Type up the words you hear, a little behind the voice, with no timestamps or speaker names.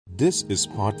This is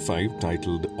Part 5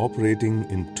 titled Operating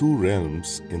in Two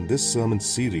Realms in this sermon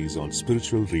series on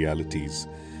spiritual realities.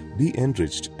 Be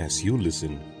enriched as you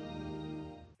listen.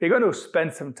 We're going to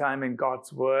spend some time in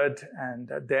God's Word, and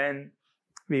then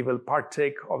we will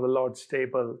partake of the Lord's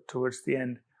table towards the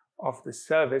end of the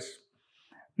service.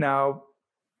 Now,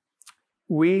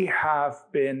 we have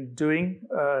been doing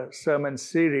a sermon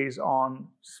series on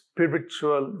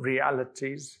spiritual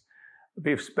realities.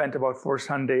 We've spent about 4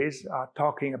 Sundays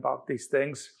talking about these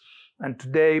things. And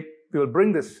today we will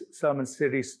bring this sermon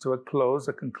series to a close,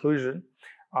 a conclusion.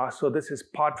 So this is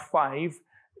part 5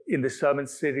 in the sermon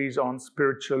series on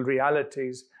spiritual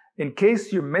realities. In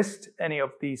case you missed any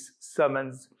of these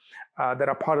sermons that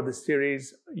are part of the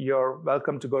series, you're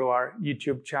welcome to go to our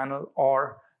YouTube channel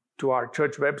or to our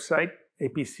church website,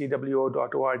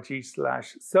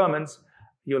 apcwo.org/sermons.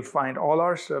 You'll find all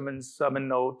our sermons, sermon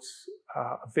notes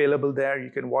available there.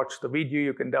 You can watch the video,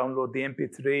 you can download the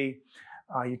MP3,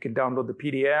 you can download the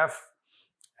PDF.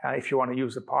 If you want to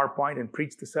use the PowerPoint and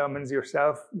preach the sermons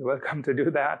yourself, you're welcome to do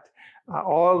that.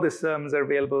 All the sermons are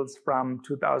available from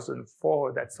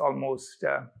 2004. That's almost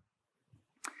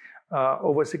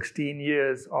over 16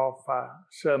 years of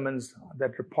sermons.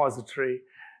 That repository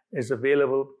is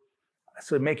available.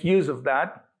 So make use of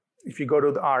that. If you go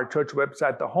to our church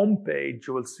website, the homepage,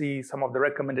 you will see some of the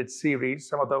recommended series,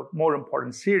 some of the more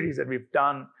important series that we've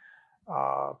done.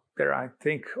 There are, I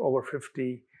think, over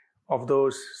 50 of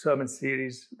those sermon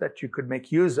series that you could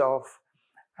make use of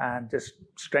and just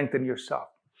strengthen yourself.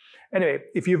 Anyway,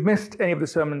 if you've missed any of the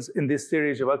sermons in this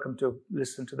series, you're welcome to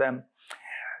listen to them.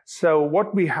 So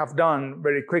what we have done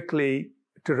very quickly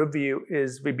to review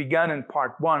is we began in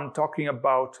part 1 talking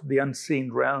about the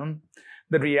unseen realm,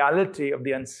 the reality of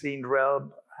the unseen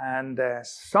realm, and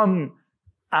some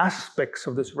aspects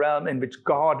of this realm in which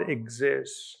God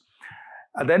exists.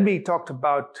 And then we talked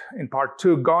about, in part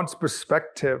 2, God's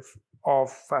perspective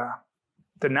of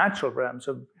the natural realm.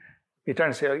 So we're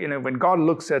trying to say, when God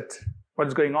looks at what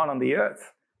is going on the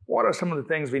earth, what are some of the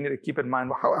things we need to keep in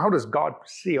mind? How does God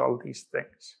see all these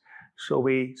things? So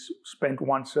we spent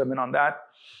 1 sermon on that.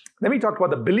 Then we talked about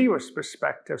the believer's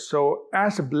perspective. So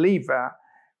as a believer,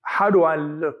 how do I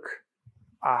look?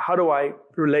 How do I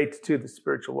relate to the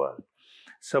spiritual world?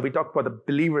 So we talked about the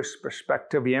believer's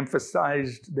perspective. We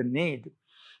emphasized the need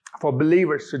for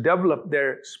believers to develop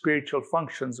their spiritual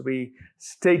functions. We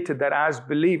stated that as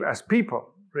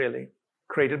people, really,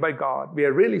 created by God, we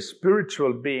are really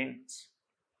spiritual beings.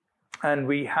 And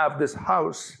we have this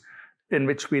house in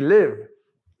which we live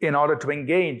in order to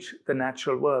engage the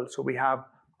natural world. So we have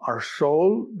our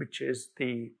soul, which is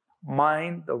the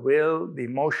mind, the will, the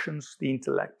emotions, the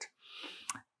intellect.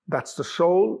 That's the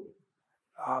soul,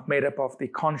 made up of the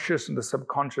conscious and the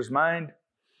subconscious mind.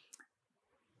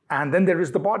 And then there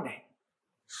is the body.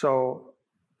 So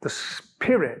the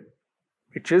spirit,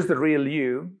 which is the real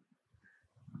you,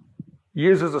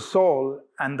 uses the soul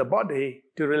and the body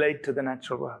to relate to the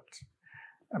natural world.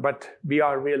 But we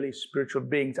are really spiritual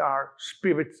beings. Our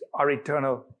spirits are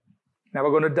eternal, never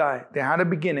going to die. They had a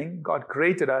beginning. God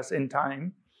created us in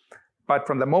time. But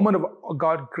from the moment of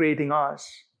God creating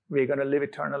us, we're going to live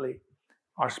eternally.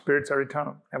 Our spirits are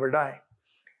eternal, never die.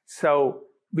 So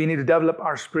we need to develop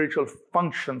our spiritual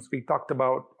functions. We talked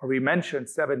about, or we mentioned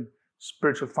 7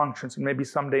 spiritual functions, and maybe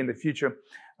someday in the future,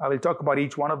 we'll talk about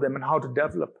each one of them and how to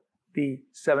develop the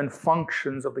 7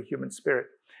 functions of the human spirit.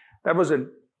 That was in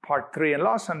part 3. And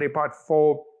last Sunday, part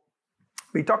 4,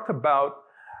 we talked about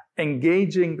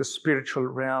engaging the spiritual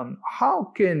realm. How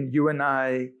can you and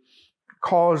I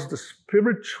cause the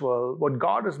spiritual, what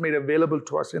God has made available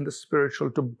to us in the spiritual,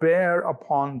 to bear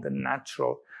upon the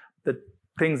natural, the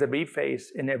things that we face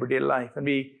in everyday life? And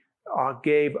we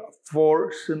gave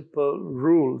 4 simple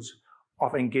rules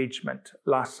of engagement.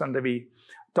 Last Sunday, we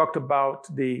talked about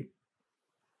the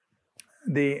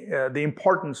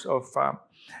importance of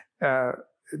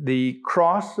the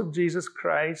cross of Jesus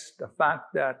Christ, the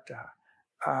fact that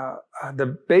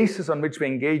the basis on which we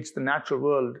engage the natural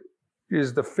world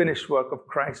is the finished work of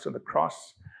Christ on the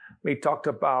cross. We talked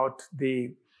about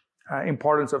the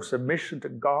importance of submission to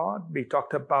God. We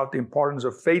talked about the importance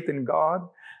of faith in God.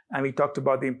 And we talked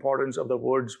about the importance of the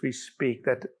words we speak.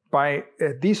 That by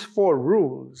these 4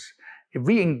 rules, if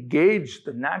we engage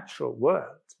the natural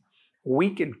world,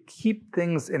 we can keep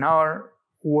things in our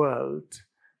world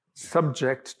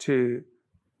subject to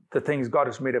the things God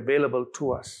has made available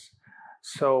to us.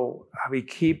 So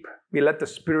we let the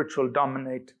spiritual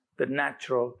dominate the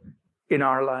natural in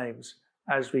our lives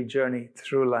as we journey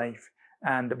through life.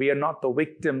 And we are not the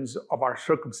victims of our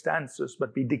circumstances,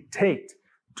 but we dictate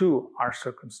to our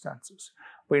circumstances.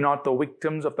 We're not the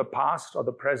victims of the past or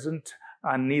the present,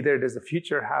 and neither does the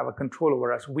future have a control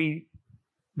over us. We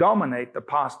dominate the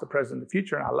past, the present, the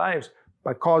future in our lives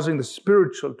by causing the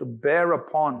spiritual to bear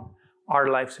upon our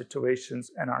life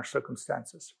situations and our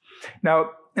circumstances. Now,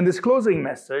 in this closing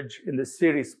message, in this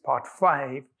series, Part 5,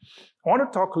 I want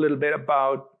to talk a little bit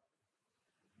about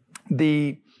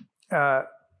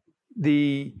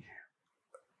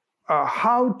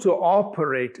how to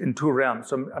operate in two realms.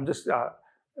 So I'm just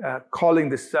calling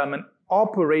this sermon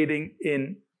Operating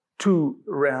in Two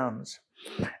Realms.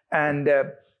 And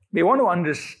we want to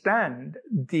understand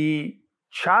the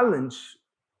challenge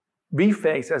we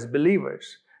face as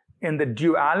believers in the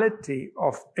duality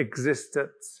of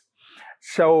existence.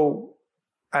 So,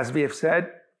 as we have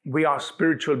said, we are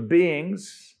spiritual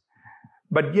beings,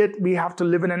 but yet we have to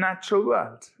live in a natural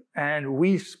world. And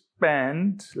we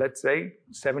spend, let's say,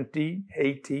 70,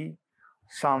 80,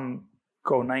 some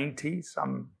go 90,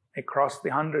 some across the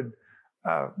 100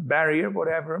 barrier,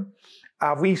 whatever.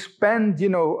 We spend,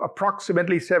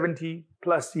 approximately 70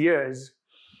 plus years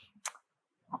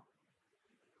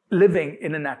living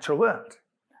in a natural world.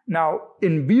 Now,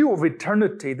 in view of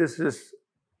eternity, this is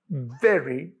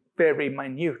very, very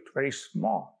minute, very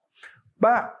small.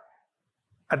 But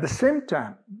at the same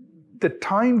time, the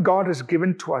time God has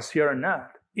given to us here on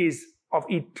earth is of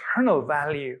eternal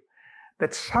value,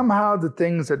 that somehow the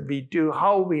things that we do,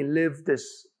 how we live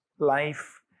this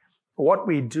life, what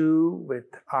we do with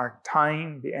our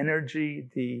time, the energy,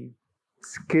 the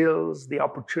skills, the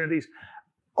opportunities,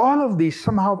 all of these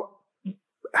somehow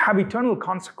have eternal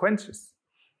consequences.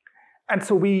 And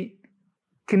so we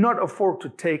cannot afford to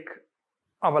take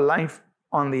our life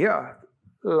on the earth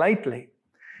lightly.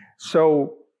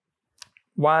 So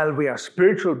while we are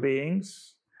spiritual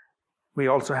beings, we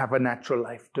also have a natural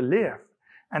life to live.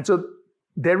 And so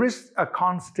there is a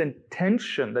constant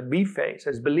tension that we face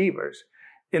as believers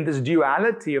in this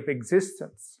duality of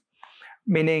existence,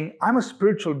 meaning I'm a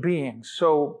spiritual being.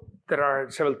 So there are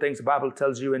several things the Bible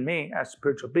tells you and me as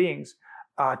spiritual beings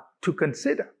to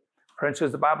consider. For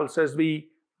instance, the Bible says we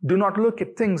do not look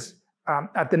at things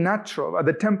at the natural, at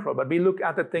the temporal, but we look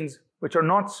at the things which are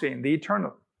not seen, the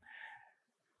eternal.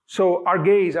 So our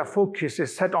gaze, our focus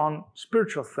is set on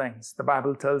spiritual things. The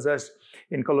Bible tells us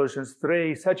in Colossians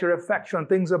 3, set your affection on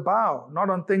things above,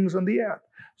 not on things on the earth.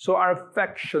 So our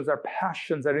affections, our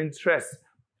passions, our interests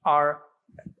are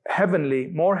heavenly,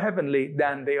 more heavenly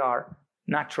than they are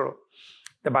natural.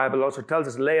 The Bible also tells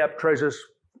us, lay up treasures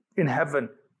in heaven,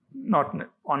 not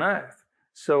on earth.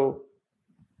 So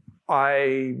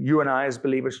you and I as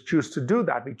believers choose to do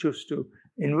that. We choose to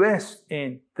invest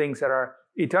in things that are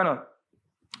eternal.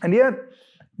 And yet,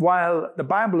 while the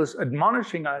Bible is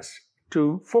admonishing us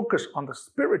to focus on the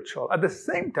spiritual, at the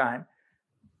same time,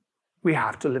 we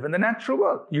have to live in the natural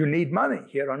world. You need money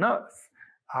here on earth.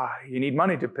 You need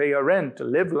money to pay your rent, to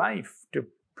live life, to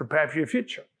prepare for your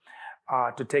future,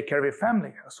 to take care of your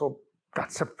family. So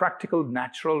that's a practical,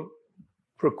 natural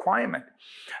requirement.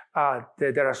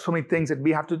 There are so many things that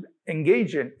we have to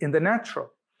engage in the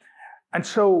natural. And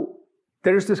so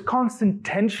there is this constant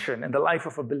tension in the life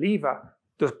of a believer,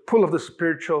 the pull of the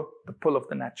spiritual, the pull of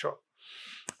the natural.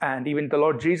 And even the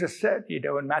Lord Jesus said, in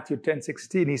Matthew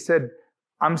 10:16, he said,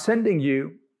 I'm sending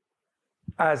you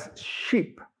as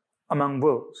sheep among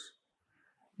wolves.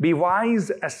 Be wise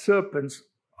as serpents,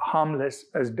 harmless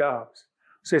as doves.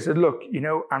 So he said, look,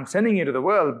 I'm sending you to the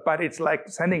world, but it's like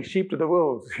sending sheep to the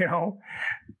wolves,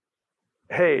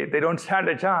 Hey, they don't stand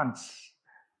a chance.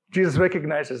 Jesus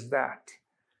recognizes that.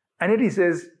 And yet he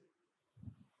says,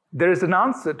 there is an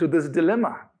answer to this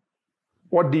dilemma.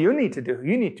 What do you need to do?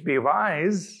 You need to be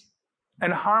wise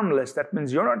and harmless. That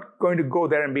means you're not going to go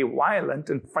there and be violent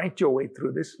and fight your way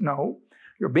through this. No,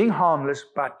 you're being harmless,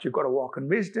 but you've got to walk in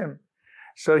wisdom.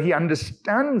 So he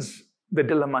understands the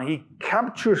dilemma. He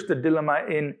captures the dilemma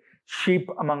in sheep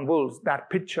among wolves, that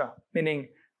picture, meaning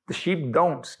the sheep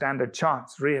don't stand a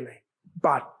chance, really.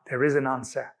 But there is an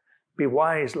answer. Be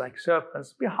wise like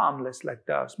serpents, be harmless like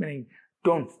doves, meaning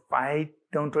don't fight,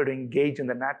 don't try to engage in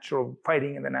the natural,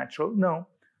 fighting in the natural. No,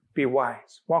 be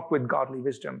wise. Walk with godly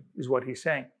wisdom is what he's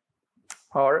saying.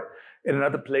 Or in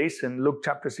another place in Luke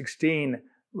chapter 16,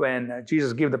 when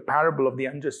Jesus gave the parable of the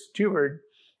unjust steward,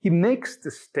 he makes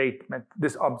this statement,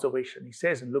 this observation. He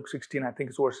says in Luke 16, I think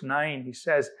it's verse 9, he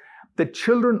says, the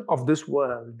children of this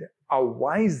world are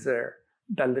wiser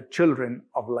than the children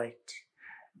of light.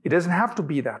 It doesn't have to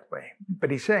be that way.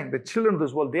 But he's saying the children of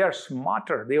this world, they are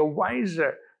smarter, they are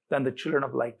wiser than the children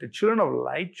of light. The children of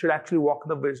light should actually walk in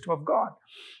the wisdom of God.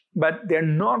 But they're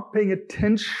not paying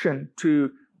attention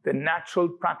to the natural,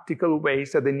 practical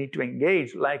ways that they need to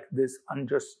engage, like this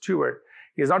unjust steward.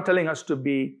 He's not telling us to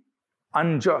be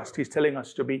unjust. He's telling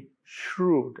us to be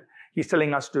shrewd. He's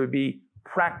telling us to be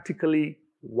practically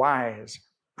wise,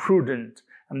 prudent.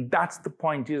 And that's the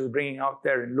point Jesus is bringing out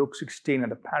there in Luke 16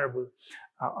 and the parable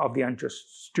of the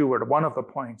unjust steward, one of the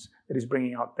points that he's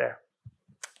bringing out there.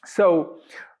 So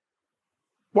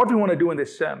what we want to do in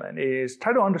this sermon is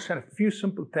try to understand a few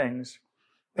simple things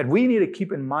that we need to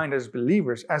keep in mind as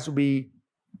believers as we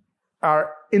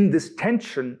are in this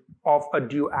tension of a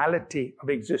duality of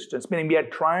existence, meaning we are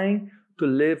trying to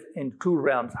live in two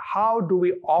realms. How do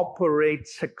we operate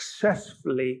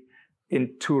successfully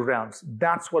in two realms?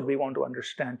 That's what we want to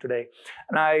understand today.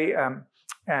 And I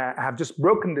have just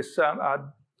broken this,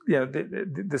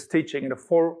 this teaching into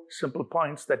 4 simple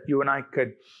points that you and I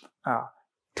could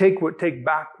take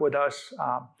back with us,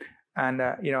 and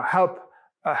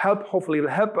hopefully it'll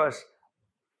help us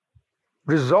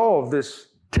resolve this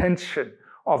tension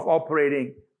of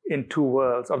operating in two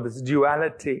worlds, of this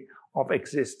duality of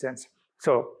existence.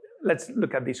 So let's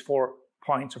look at these 4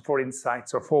 points or 4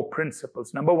 insights or 4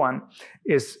 principles. Number 1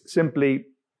 is simply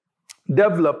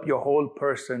develop your whole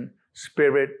person,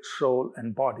 spirit, soul,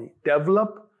 and body.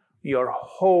 Develop your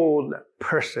whole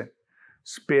person,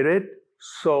 spirit,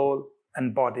 soul,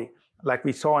 and body. Like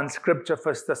we saw in Scripture,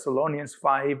 1 Thessalonians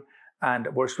 5 and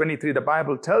verse 23, the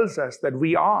Bible tells us that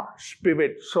we are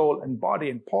spirit, soul, and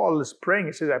body. And Paul is praying.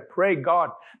 He says, I pray,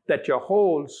 God, that your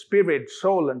whole spirit,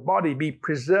 soul, and body be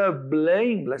preserved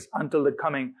blameless until the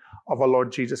coming of our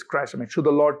Lord Jesus Christ. I mean, should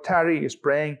the Lord tarry, he's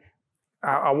praying,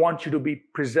 I want you to be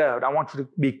preserved. I want you to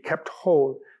be kept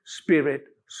whole, spirit,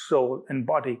 soul, and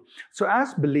body. So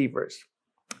as believers,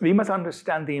 we must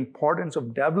understand the importance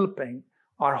of developing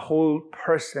our whole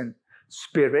person,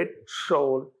 spirit,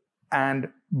 soul, and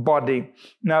body.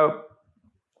 Now,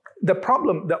 the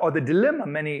problem or the dilemma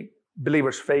many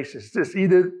believers face is this: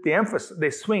 either they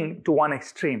swing to one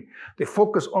extreme. They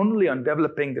focus only on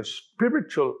developing the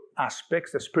spiritual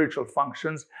aspects, the spiritual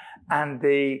functions, and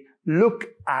they look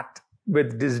at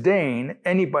with disdain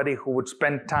anybody who would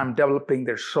spend time developing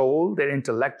their soul, their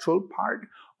intellectual part,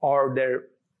 or their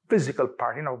physical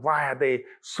part. Why are they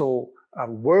so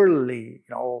worldly?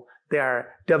 They are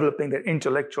developing their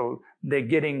intellectual. They're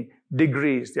getting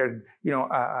degrees. They're,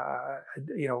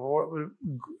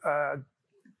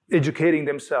 educating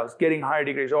themselves, getting higher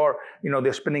degrees, or,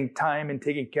 they're spending time in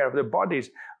taking care of their bodies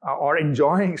or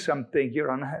enjoying something here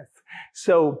on earth.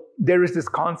 So there is this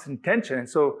constant tension. And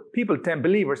so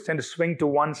believers tend to swing to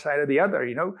one side or the other,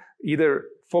 either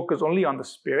focus only on the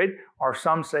spirit, or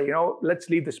some say, let's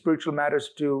leave the spiritual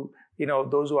matters to,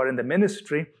 those who are in the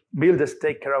ministry. We'll just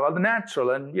take care of all the natural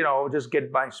and, just get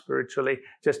by spiritually.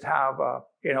 Just have,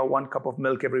 1 cup of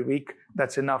milk every week.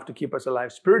 That's enough to keep us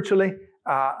alive spiritually.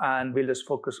 And we'll just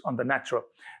focus on the natural.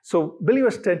 So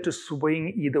believers tend to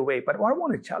swing either way. But what I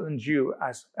want to challenge you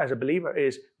as a believer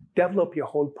is develop your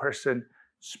whole person,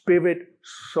 spirit,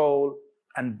 soul,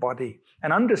 and body.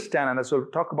 And understand, and as we'll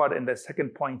talk about in the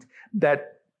second point,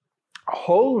 that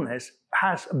wholeness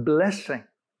has a blessing.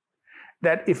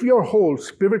 That if you're whole,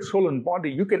 spirit, soul, and body,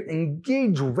 you can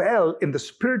engage well in the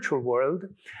spiritual world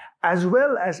as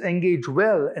well as engage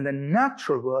well in the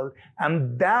natural world.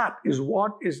 And that is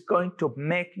what is going to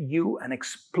make you an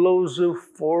explosive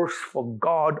force for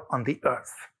God on the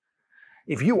earth.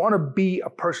 If you want to be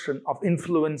a person of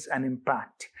influence and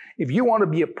impact, if you want to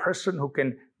be a person who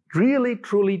can really,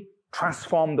 truly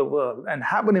transform the world and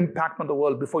have an impact on the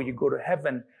world before you go to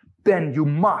heaven, then you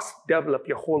must develop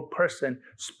your whole person,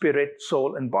 spirit,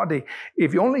 soul, and body.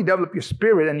 If you only develop your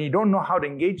spirit and you don't know how to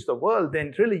engage the world,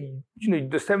 then really,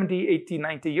 the 70, 80,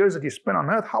 90 years that you spend on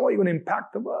earth, how are you going to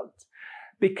impact the world?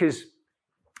 Because,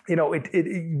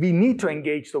 we need to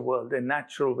engage the world in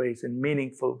natural ways, in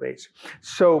meaningful ways.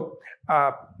 So,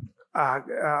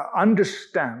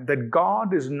 understand that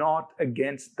God is not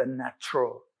against the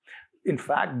natural. In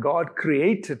fact, God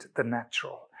created the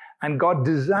natural. And God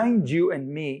designed you and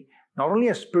me not only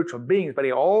as spiritual beings, but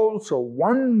He also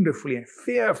wonderfully and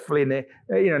fearfully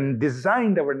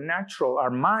designed our natural, our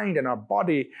mind and our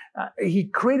body. He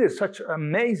created such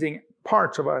amazing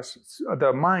parts of us,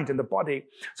 the mind and the body.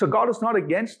 So God is not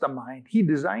against the mind. He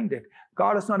designed it.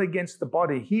 God is not against the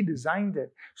body. He designed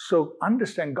it. So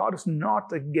understand, God is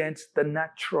not against the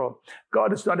natural.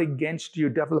 God is not against you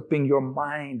developing your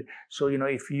mind. So,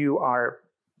 if you are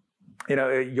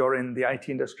you're in the IT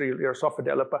industry, you're a software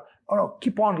developer.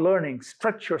 Keep on learning,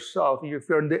 stretch yourself. If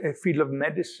you're in the field of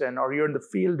medicine, or you're in the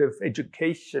field of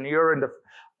education, you're in the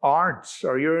arts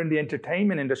or you're in the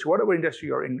entertainment industry, whatever industry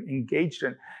you're engaged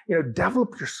in,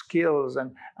 develop your skills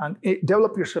and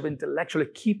develop yourself intellectually.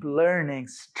 Keep learning,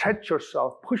 stretch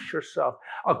yourself, push yourself,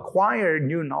 acquire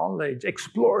new knowledge,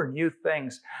 explore new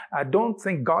things. Don't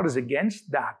think God is against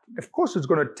that. Of course, it's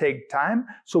going to take time.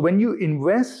 So when you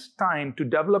invest time to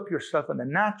develop yourself in the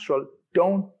natural,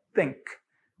 don't think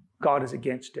God is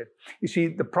against it. You see,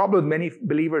 the problem with many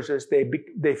believers is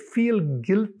they feel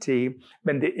guilty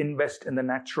when they invest in the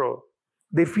natural.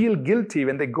 They feel guilty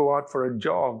when they go out for a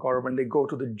jog or when they go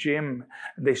to the gym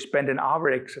and they spend an hour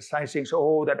exercising.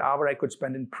 So, that hour I could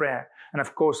spend in prayer. And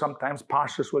of course, sometimes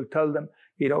pastors will tell them,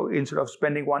 instead of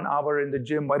spending 1 hour in the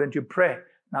gym, why don't you pray?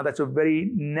 Now, that's a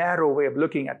very narrow way of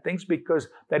looking at things, because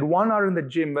that 1 hour in the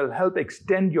gym will help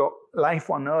extend your life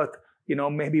on earth,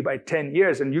 maybe by 10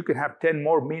 years, and you can have 10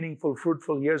 more meaningful,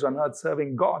 fruitful years on earth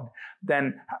serving God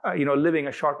than, living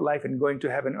a short life and going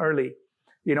to heaven early.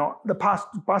 The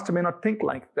pastor may not think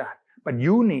like that, but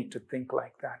you need to think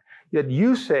like that. That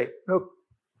you say, look,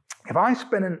 if I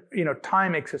spend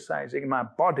time exercising my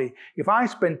body, if I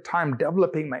spend time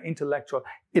developing my intellectual,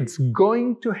 it's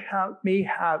going to help me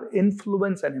have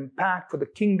influence and impact for the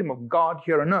kingdom of God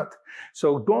here on earth.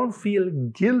 So don't feel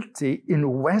guilty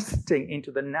investing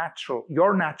into the natural,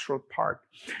 your natural part,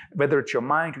 whether it's your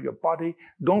mind or your body.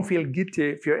 Don't feel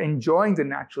guilty if you're enjoying the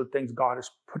natural things God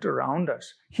has put around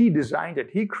us. He designed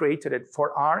it. He created it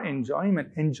for our enjoyment.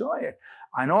 Enjoy it.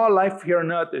 I know our life here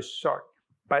on earth is short,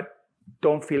 but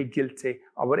don't feel guilty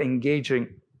about engaging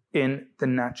in the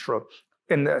natural.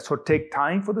 So take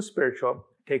time for the spiritual,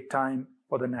 take time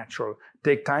for the natural.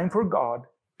 Take time for God,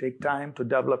 take time to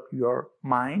develop your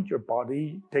mind, your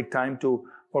body, take time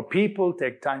for people,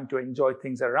 take time to enjoy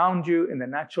things around you in the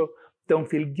natural. Don't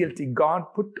feel guilty. God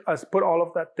put all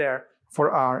of that there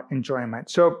for our enjoyment.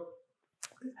 So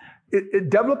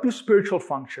develop your spiritual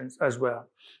functions as well.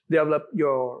 Develop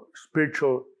your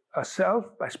spiritual self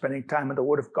by spending time in the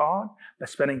Word of God, by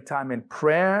spending time in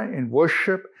prayer, in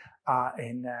worship,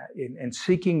 in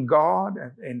seeking God,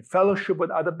 in fellowship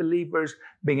with other believers,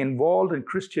 being involved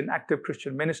in active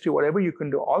Christian ministry, whatever you can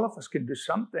do. All of us can do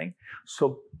something.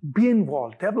 So be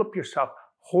involved, develop yourself,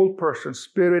 whole person,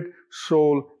 spirit,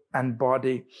 soul, and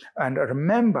body. And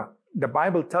remember, the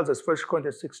Bible tells us, 1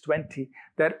 Corinthians 6:20,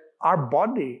 that our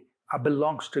body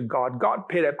belongs to God. God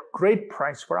paid a great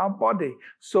price for our body.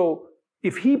 So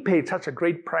if He paid such a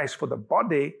great price for the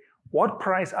body, what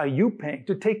price are you paying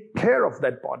to take care of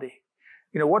that body?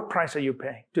 What price are you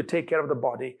paying to take care of the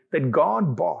body that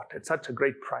God bought at such a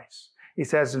great price? He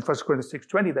says in 1 Corinthians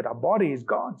 6:20 that our body is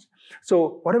God's.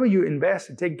 So whatever you invest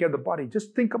in taking care of the body,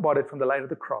 just think about it from the light of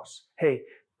the cross. Hey,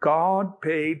 God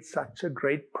paid such a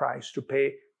great price to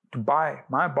buy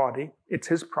my body. It's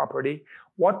His property.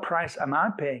 What price am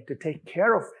I paying to take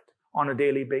care of it on a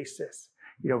daily basis?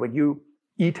 When you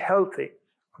eat healthy,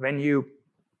 when you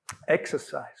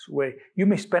exercise, where you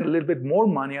may spend a little bit more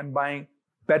money on buying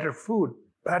better food,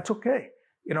 but that's okay.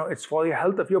 It's for the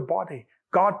health of your body.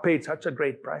 God paid such a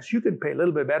great price. You can pay a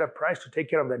little bit better price to take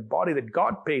care of that body that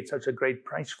God paid such a great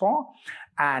price for,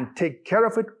 and take care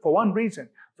of it for one reason,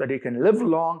 so that you can live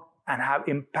long and have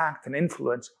impact and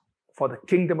influence for the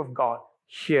kingdom of God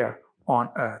here on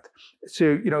earth.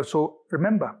 So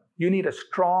remember, you need a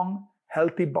strong,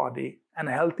 healthy body and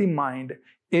a healthy mind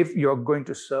if you're going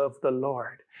to serve the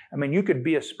Lord. I mean, you could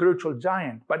be a spiritual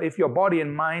giant, but if your body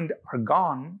and mind are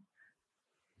gone,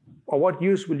 or what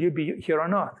use will you be here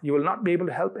on earth? You will not be able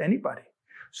to help anybody.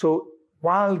 So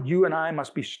while you and I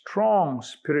must be strong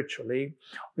spiritually,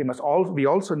 we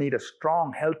also need a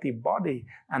strong, healthy body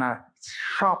and a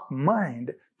sharp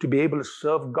mind to be able to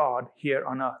serve God here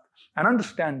on earth. And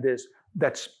understand this,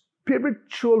 that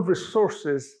spiritual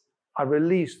resources are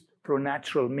released through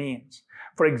natural means.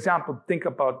 For example, think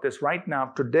about this right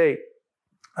now. Today,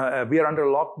 we are under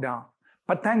lockdown.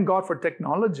 But thank God for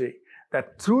technology,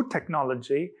 that through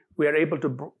technology, we are able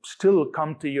to still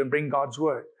come to you and bring God's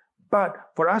word. But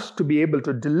for us to be able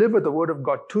to deliver the word of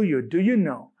God to you, do you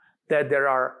know that there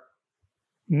are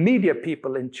media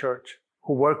people in church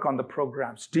who work on the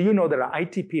programs? Do you know there are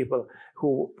IT people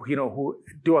who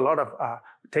do a lot of,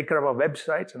 take care of our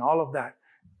websites and all of that?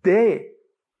 They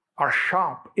are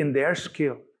sharp in their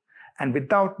skill. And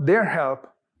without their help,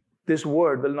 this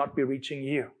word will not be reaching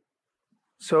you.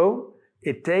 So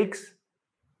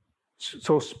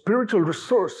spiritual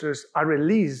resources are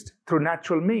released through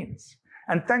natural means.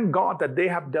 And thank God that they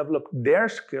have developed their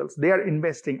skills. They are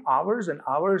investing hours and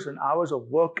hours and hours of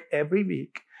work every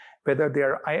week, whether they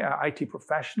are IT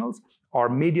professionals or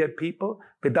media people.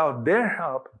 Without their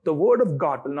help, the word of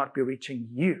God will not be reaching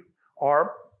you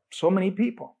or so many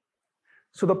people.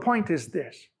 So the point is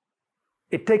this.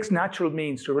 It takes natural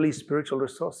means to release spiritual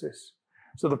resources.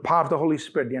 So the power of the Holy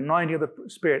Spirit, the anointing of the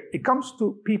Spirit, it comes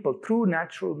to people through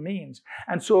natural means.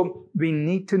 And so we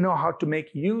need to know how to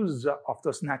make use of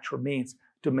those natural means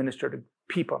to minister to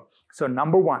people. So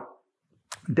number one,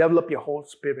 develop your whole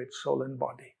spirit, soul, and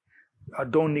body.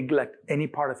 Don't neglect any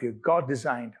part of you. God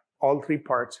designed all three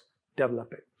parts,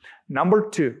 develop it. Number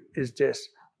two is this,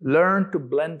 learn to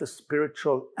blend the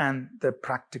spiritual and the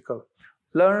practical.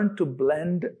 Learn to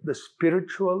blend the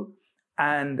spiritual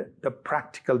and the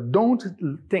practical. Don't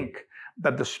think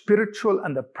that the spiritual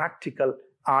and the practical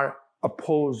are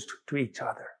opposed to each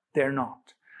other. They're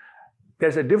not.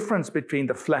 There's a difference between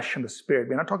the flesh and the spirit.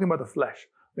 We're not talking about the flesh.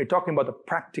 We're talking about the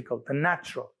practical, the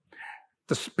natural.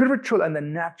 The spiritual and the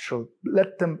natural,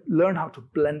 let them learn how to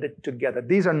blend it together.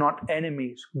 These are not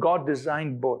enemies. God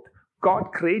designed both.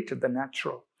 God created the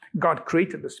natural. God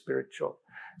created the spiritual.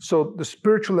 So the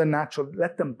spiritual and natural,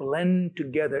 let them blend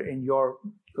together in your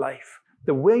life.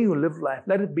 The way you live life,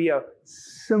 let it be a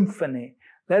symphony.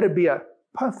 Let it be a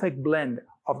perfect blend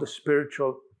of the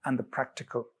spiritual and the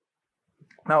practical.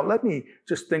 Now,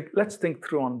 let's think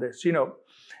through on this. To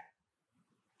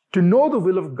know the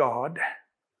will of God,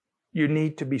 you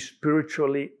need to be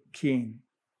spiritually keen.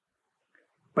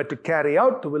 But to carry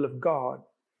out the will of God,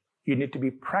 you need to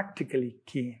be practically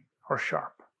keen or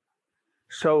sharp.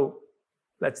 So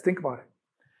let's think about it.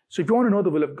 So if you want to know the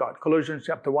will of God, Colossians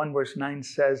chapter 1 verse 9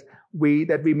 says,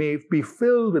 that we may be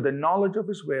filled with the knowledge of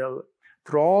His will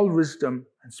through all wisdom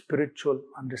and spiritual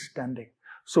understanding.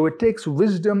 So it takes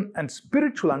wisdom and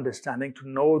spiritual understanding to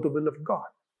know the will of God.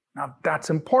 Now that's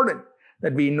important,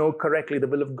 that we know correctly the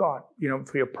will of God,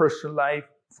 for your personal life,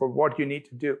 for what you need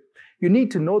to do. You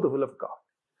need to know the will of God.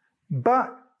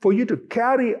 But for you to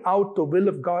carry out the will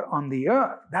of God on the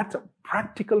earth, that's a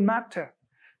practical matter.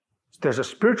 There's a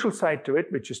spiritual side to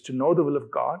it, which is to know the will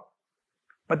of God.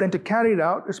 But then to carry it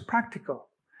out is practical.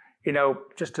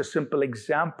 Just a simple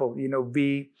example,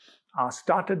 we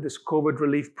started this COVID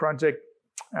relief project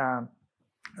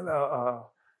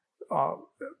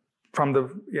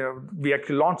we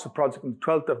actually launched the project on the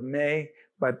 12th of May,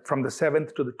 but from the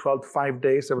 7th to the 12th, 5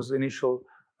 days, there was the initial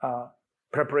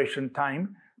preparation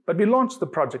time. But we launched the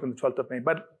project on the 12th of May.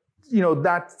 But,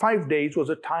 that 5 days was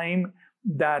a time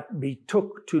that we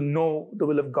took to know the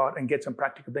will of God and get some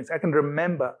practical things. I can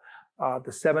remember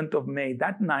the 7th of May,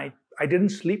 that night, I didn't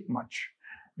sleep much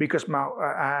because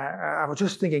I was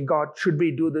just thinking, God, should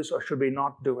we do this or should we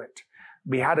not do it?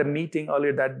 We had a meeting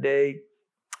earlier that day.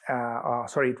 I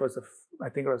think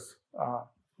it was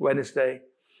Wednesday,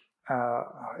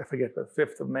 I forget, the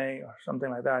 5th of May or something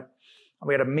like that.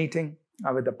 We had a meeting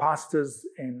with the pastors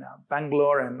in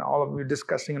Bangalore, and all of you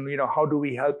discussing, how do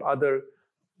we help other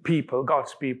people,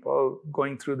 God's people,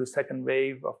 going through the second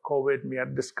wave of COVID. We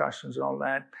had discussions and all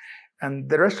that. And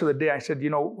the rest of the day, I said,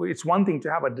 it's one thing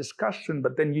to have a discussion,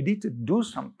 but then you need to do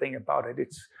something about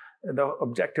it. The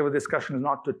objective of the discussion is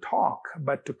not to talk,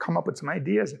 but to come up with some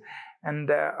ideas. And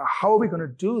how are we going to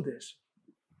do this?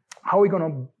 How are we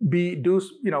going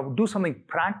to do something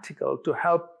practical to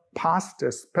help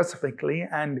pastors specifically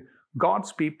and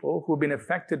God's people who've been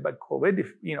affected by COVID?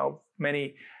 If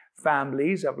many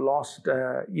families have lost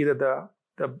either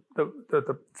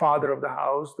the father of the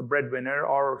house, the breadwinner,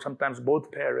 or sometimes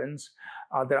both parents.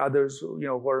 There are others who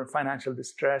are in financial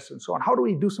distress and so on. How do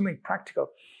we do something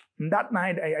practical? And that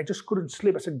night, I just couldn't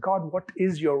sleep. I said, God, what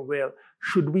is your will?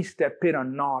 Should we step in or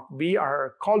not? We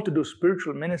are called to do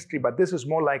spiritual ministry, but this is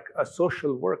more like a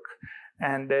social work.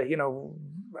 And,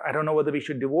 I don't know whether we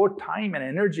should devote time and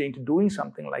energy into doing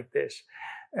something like this.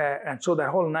 And so that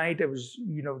whole night, I was,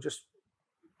 just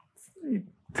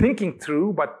thinking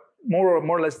through, but more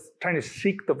or less trying to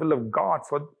seek the will of God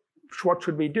for what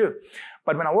should we do.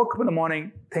 But when I woke up in the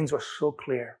morning, things were so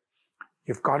clear.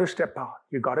 You've got to step out.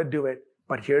 You've got to do it.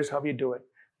 But here's how you do it.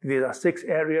 These are 6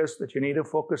 areas that you need to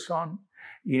focus on.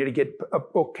 You need to get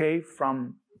okay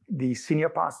from the senior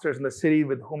pastors in the city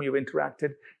with whom you've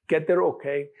interacted. Get their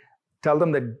okay. Tell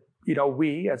them that,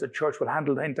 we as a church will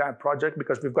handle the entire project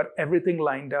because we've got everything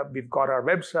lined up. We've got our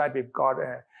website. We've got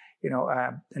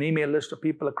an email list of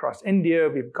people across India.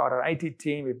 We've got our IT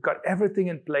team. We've got everything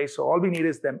in place. So all we need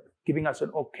is them giving us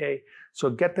an okay. So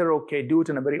get their okay. Do it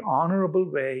in a very honorable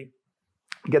way.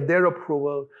 Get their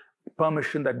approval,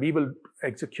 permission that we will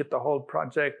execute the whole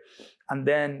project. And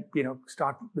then,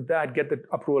 start with that. Get the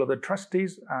approval of the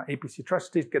trustees, APC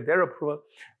trustees. Get their approval.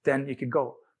 Then you can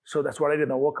go. So that's what I did.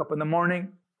 I woke up in the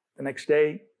morning. The next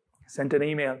day, sent an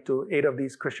email to 8 of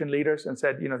these Christian leaders and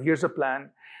said, here's a plan.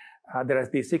 There are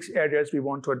these 6 areas we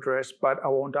want to address, but I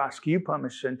want to ask you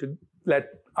permission to let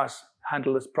us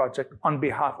handle this project on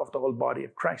behalf of the whole body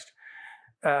of Christ.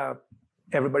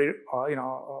 Everybody,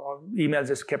 emails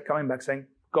just kept coming back saying,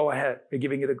 go ahead. We're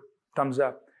giving you the thumbs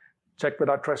up. Check with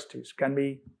our trustees. Can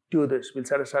we do this? We'll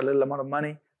set aside a little amount of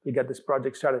money. We'll get this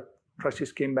project started.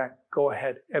 Trustees came back. Go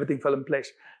ahead. Everything fell in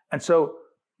place. And so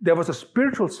there was a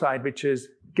spiritual side, which is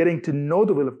getting to know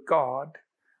the will of God.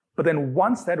 But then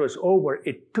once that was over,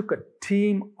 it took a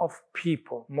team of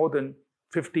people, more than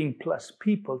 15 plus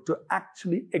people, to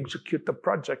actually execute the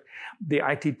project. The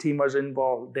IT team was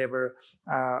involved. There were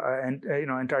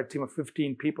entire team of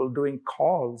 15 people doing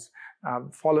calls,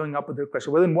 following up with the requests.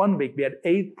 So within 1 week, we had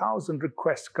 8,000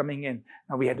 requests coming in.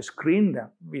 Now we had to screen them,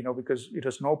 because it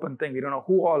was an open thing. We don't know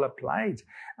who all applied.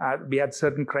 We had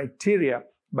certain criteria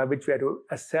by which we had to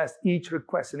assess each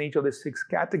request in each of the 6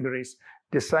 categories,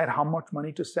 decide how much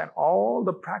money to send. All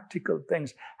the practical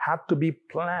things had to be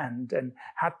planned and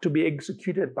had to be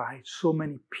executed by so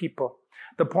many people.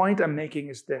 The point I'm making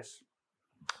is this,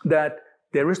 that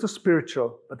there is the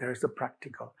spiritual, but there is the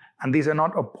practical. And these are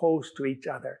not opposed to each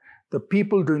other. The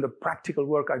people doing the practical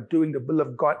work are doing the will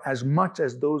of God as much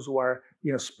as those who are,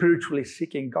 spiritually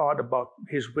seeking God about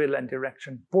His will and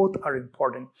direction. Both are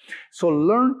important. So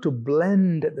learn to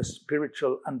blend the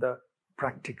spiritual and the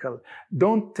practical.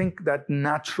 Don't think that the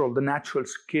natural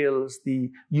skills, the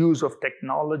use of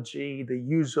technology, the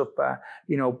use of,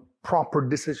 proper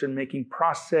decision-making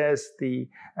process, the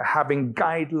having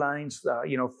guidelines,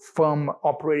 firm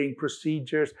operating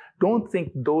procedures. Don't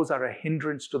think those are a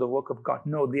hindrance to the work of God.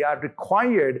 No, they are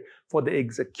required for the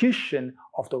execution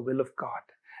of the will of God.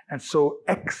 And so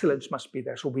excellence must be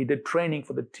there. So we did training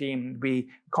for the team,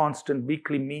 constant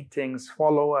weekly meetings,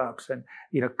 follow-ups, and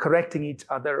correcting each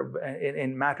other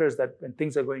in matters that when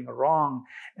things are going wrong,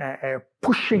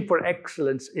 pushing for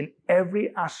excellence in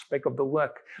every aspect of the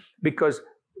work. Because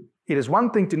it is one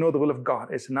thing to know the will of God,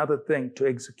 it's another thing to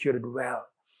execute it well,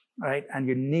 right? And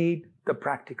you need the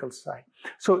practical side.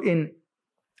 So in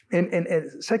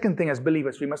second thing, as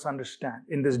believers, we must understand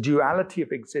in this duality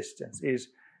of existence is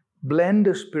blend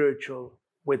the spiritual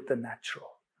with the natural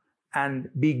and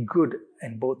be good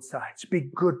in both sides. Be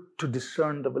good to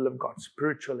discern the will of God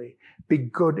spiritually. Be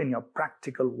good in your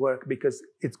practical work, because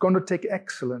it's going to take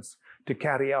excellence to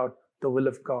carry out the will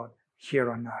of God here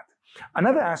on earth.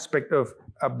 Another aspect of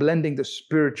blending the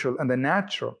spiritual and the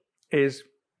natural is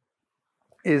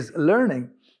learning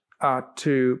that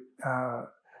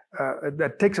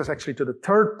takes us actually to the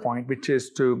third point, which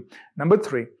is number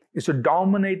 3, is to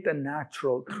dominate the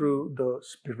natural through the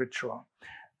spiritual.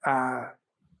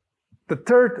 The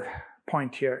third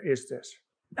point here is this: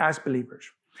 as believers,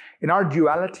 in our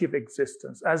duality of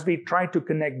existence, as we try to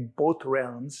connect both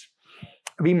realms,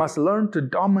 we must learn to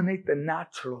dominate the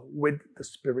natural with the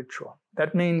spiritual.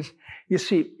 That means, you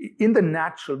see, in the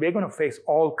natural, we're going to face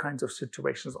all kinds of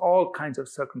situations, all kinds of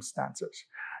circumstances.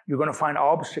 You're going to find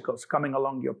obstacles coming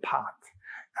along your path.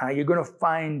 You're going to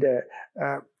find,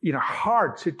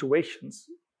 hard situations,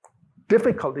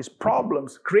 difficulties,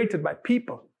 problems created by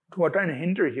people who are trying to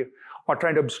hinder you or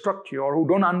trying to obstruct you or who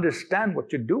don't understand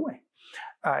what you're doing.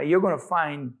 You're going to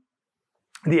find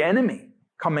the enemy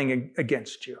coming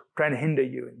against you, trying to hinder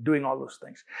you and doing all those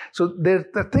things. So there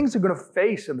are things you're going to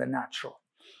face in the natural.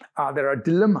 There are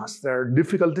dilemmas, there are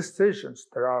difficult decisions,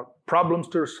 there are problems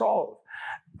to resolve.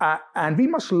 And we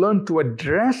must learn to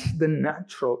address the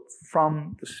natural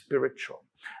from the spiritual.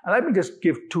 And let me just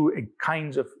give 2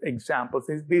 kinds of examples.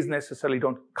 These necessarily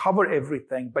don't cover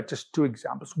everything, but just 2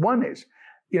 examples. One is,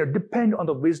 depend on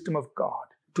the wisdom of God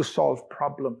to solve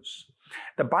problems.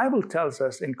 The Bible tells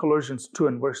us in Colossians 2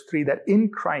 and verse 3 that in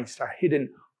Christ are hidden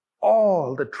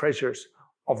all the treasures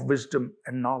of wisdom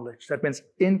and knowledge. That means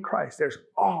in Christ there's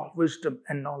all wisdom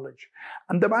and knowledge.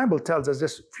 And the Bible tells us,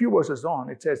 just a few verses on,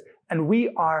 it says, and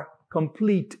we are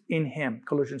complete in Him.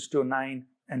 Colossians 2, 9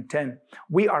 and 10.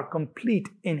 We are complete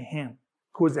in Him,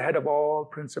 who is the head of all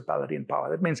principality and power.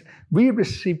 That means we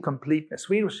receive completeness.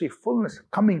 We receive fullness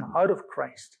coming out of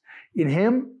Christ. In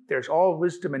Him, there's all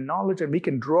wisdom and knowledge, and we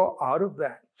can draw out of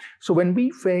that. So when we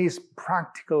face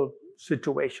practical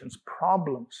situations,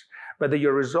 problems, whether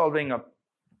you're resolving a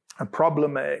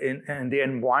problem in the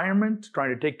environment, trying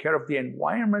to take care of the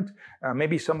environment,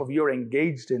 maybe some of you are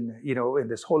engaged in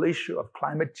this whole issue of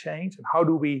climate change, and how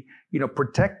do we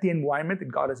protect the environment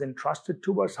that God has entrusted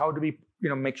to us? How do we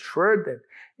make sure that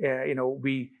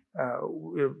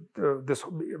this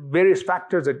various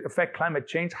factors that affect climate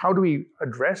change, how do we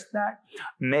address that?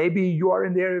 Maybe you are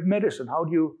in the area of medicine. How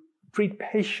do you treat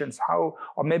patients?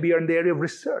 Or maybe you're in the area of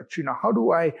research. How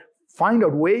do I find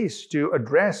out ways to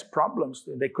address problems?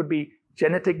 They could be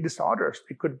genetic disorders.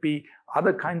 They could be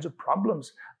other kinds of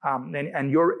problems.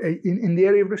 And you're in the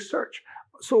area of research.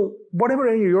 So whatever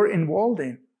area you're involved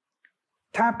in,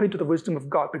 Tap into the wisdom of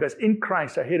God, because in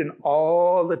Christ are hidden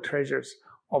all the treasures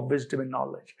of wisdom and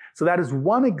knowledge. So that is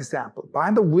one example.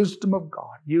 By the wisdom of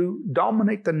God, you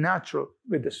dominate the natural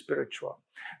with the spiritual.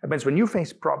 That means when you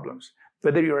face problems,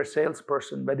 whether you're a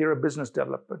salesperson, whether you're a business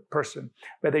development person,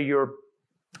 whether you're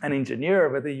an engineer,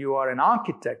 whether you are an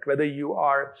architect, whether you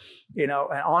are, an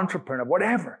entrepreneur,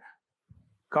 whatever,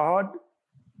 God,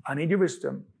 I need your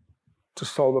wisdom to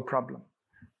solve a problem.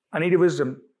 I need your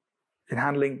wisdom in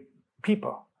handling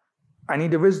people. I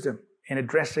need your wisdom in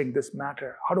addressing this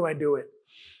matter. How do I do it?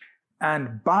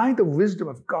 And by the wisdom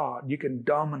of God, you can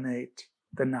dominate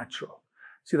the natural.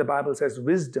 See, the Bible says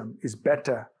wisdom is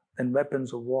better than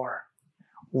weapons of war.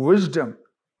 Wisdom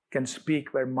can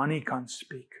speak where money can't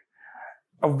speak.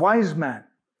 A wise man,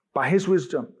 by his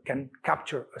wisdom, can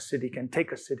capture a city, can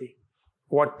take a city.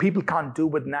 What people can't do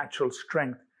with natural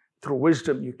strength, through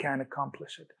wisdom, you can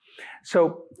accomplish it.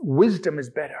 So wisdom is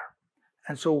better.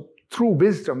 And so through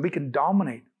wisdom, we can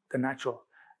dominate the natural.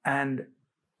 And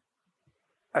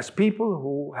as people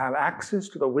who have access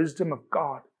to the wisdom of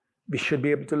God, we should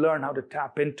be able to learn how to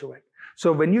tap into it.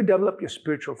 So when you develop your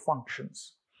spiritual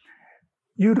functions,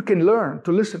 you can learn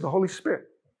to listen to the Holy Spirit.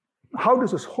 How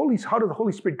does the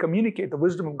Holy Spirit communicate the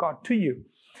wisdom of God to you?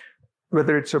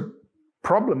 Whether it's a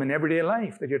problem in everyday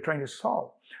life that you're trying to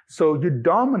solve. So you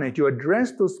dominate, you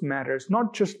address those matters,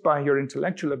 not just by your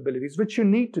intellectual abilities, which you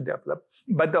need to develop,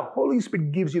 but the Holy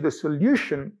Spirit gives you the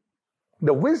solution,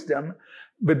 the wisdom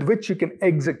with which you can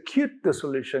execute the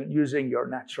solution using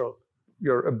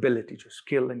your ability, your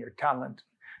skill and your talent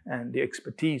and the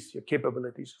expertise, your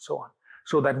capabilities and so on.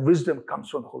 So that wisdom comes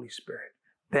from the Holy Spirit.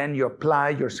 Then you apply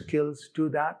your skills to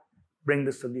that, bring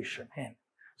the solution in.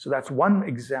 So that's one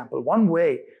example, one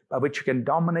way by which you can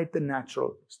dominate the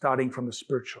natural, starting from the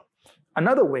spiritual.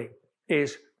 Another way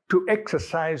is to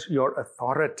exercise your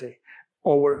authority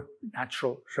over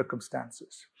natural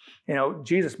circumstances.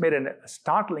 Jesus made a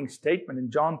startling statement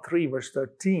in John 3, verse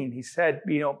 13. He said,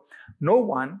 no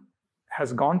one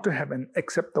has gone to heaven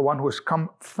except the one who has come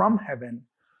from heaven,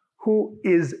 who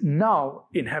is now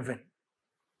in heaven.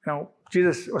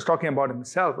 Jesus was talking about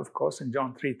himself, of course, in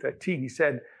John 3:13. He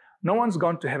said, no one's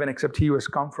gone to heaven except he who has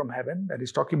come from heaven. That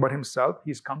is talking about himself.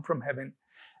 He's come from heaven.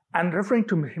 And referring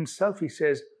to himself, he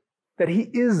says that he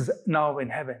is now in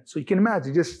heaven. So you can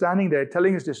imagine just standing there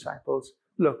telling his disciples,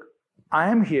 look, I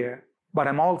am here, but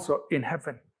I'm also in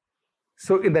heaven.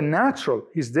 So in the natural,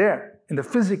 he's there. In the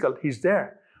physical, he's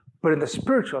there. But in the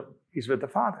spiritual, he's with the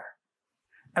Father.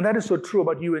 And that is so true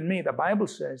about you and me. The Bible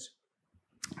says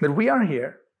that we are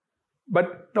here,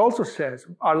 but it also says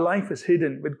our life is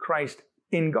hidden with Christ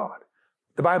in God.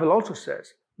 The Bible also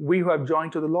says we who have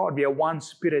joined to the Lord, we are one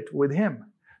spirit with him.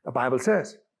 The Bible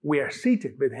says we are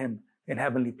seated with him in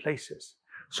heavenly places.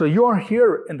 So you're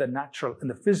here in the natural, in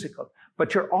the physical,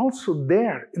 but you're also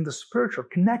there in the spiritual,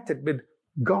 connected with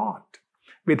God,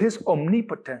 with his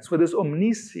omnipotence, with his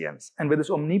omniscience, and with his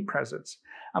omnipresence.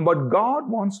 And what God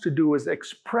wants to do is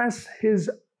express his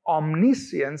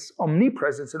omniscience,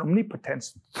 omnipresence, and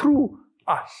omnipotence through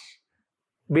us.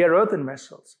 We are earthen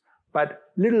vessels, but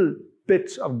little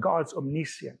bits of God's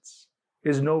omniscience,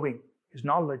 his knowing, his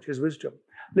knowledge, his wisdom,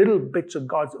 little bits of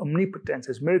God's omnipotence,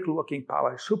 his miracle-working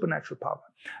power, his supernatural power,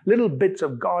 little bits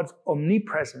of God's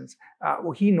omnipresence.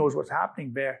 He knows what's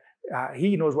happening there.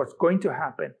 He knows what's going to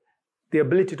happen. The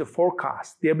ability to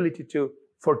forecast, the ability to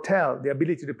foretell, the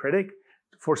ability to predict,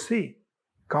 to foresee.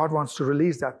 God wants to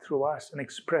release that through us and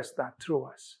express that through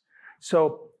us.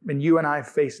 So when you and I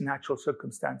face natural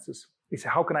circumstances, we say,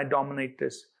 how can I dominate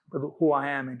this with who I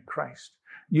am in Christ?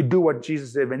 You do what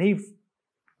Jesus did. When he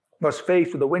was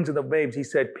faced with the winds and the waves, he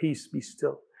said, peace, be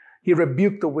still. He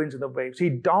rebuked the winds and the waves. He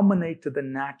dominated the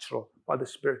natural by the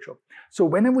spiritual. So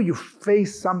whenever you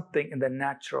face something in the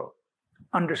natural,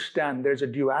 understand there's a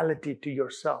duality to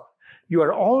yourself. You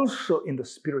are also in the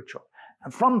spiritual.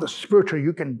 And from the spiritual,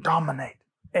 you can dominate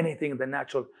anything in the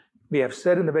natural. We have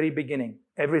said in the very beginning,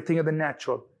 everything in the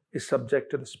natural is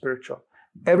subject to the spiritual.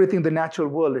 Everything in the natural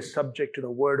world is subject to the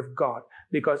Word of God,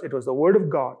 because it was the Word of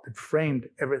God that framed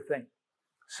everything.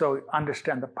 So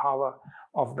understand the power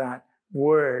of that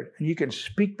Word, and you can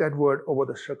speak that Word over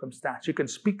the circumstance. You can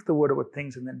speak the Word over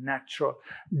things in the natural.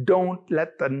 Don't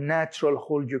let the natural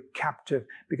hold you captive,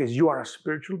 because you are a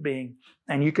spiritual being,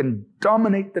 and you can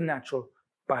dominate the natural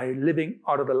by living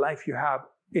out of the life you have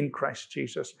in Christ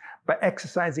Jesus, by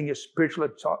exercising your spiritual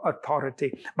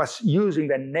authority, by using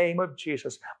the name of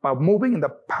Jesus, by moving in the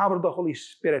power of the Holy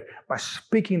Spirit, by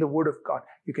speaking the Word of God.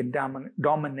 You can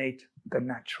dominate the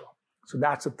natural. So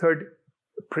that's the third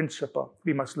principle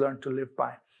we must learn to live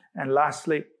by. And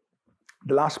lastly,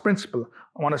 the last principle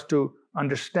I want us to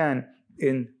understand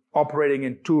in operating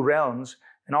in two realms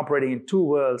and operating in two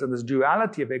worlds and this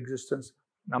duality of existence.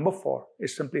 Number 4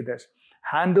 is simply this: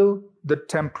 handle the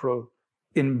temporal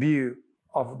in view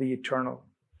of the eternal.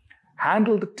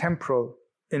 Handle the temporal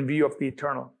in view of the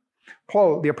eternal.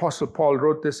 Paul, the Apostle Paul,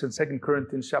 wrote this in 2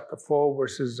 Corinthians chapter 4,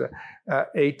 verses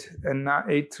 8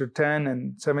 through 10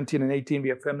 and 17 and 18.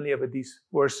 We are familiar with these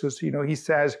verses. He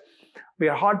says, "We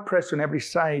are hard pressed on every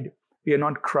side. We are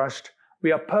not crushed.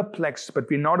 We are perplexed, but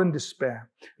we are not in despair.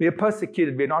 We are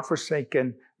persecuted, we are not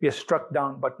forsaken. We are struck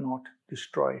down, but not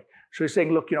destroyed." So he's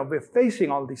saying, look, we're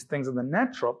facing all these things in the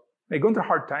natural. We're going through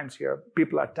hard times here.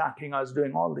 People are attacking us,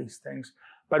 doing all these things.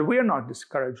 But we are not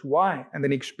discouraged. Why? And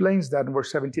then he explains that in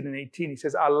verse 17 and 18. He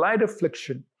says, "Our light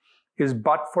affliction is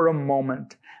but for a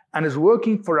moment and is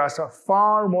working for us a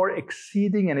far more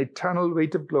exceeding and eternal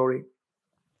weight of glory.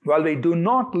 While we do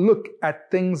not look at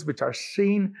things which are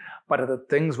seen, but at the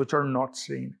things which are not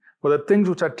seen. For the things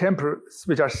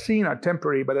which are seen are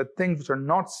temporary, but the things which are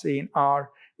not seen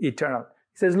are eternal."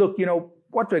 He says, look,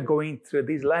 what we're going through,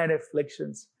 these light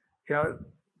afflictions,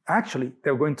 actually,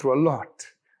 they're going through a lot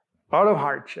of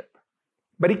hardship.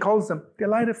 But he calls them, they're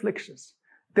light afflictions.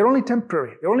 They're only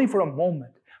temporary. They're only for a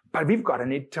moment. But we've got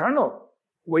an eternal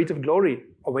weight of glory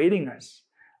awaiting us.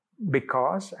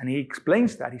 Because, and he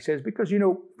explains that, he says, because,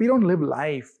 we don't live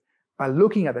life by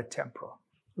looking at the temporal.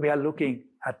 We are looking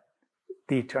at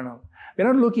the eternal.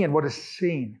 We're not looking at what is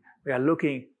seen. We are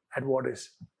looking at what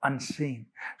is unseen.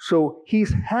 So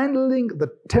he's handling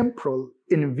the temporal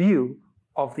in view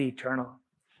of the eternal.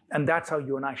 And that's how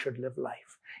you and I should live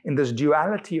life. In this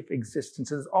duality of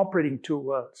existence, in this operating two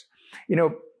worlds.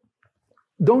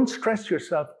 Don't stress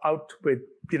yourself out with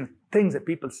things that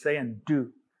people say and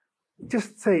do.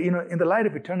 Just say, in the light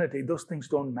of eternity, those things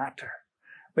don't matter.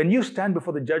 When you stand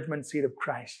before the judgment seat of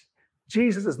Christ,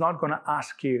 Jesus is not going to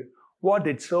ask you, what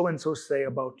did so-and-so say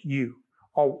about you?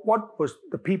 Or what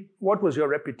was your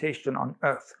reputation on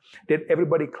earth? Did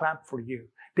everybody clap for you?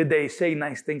 Did they say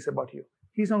nice things about you?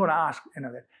 He's not going to ask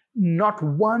that. Not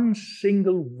one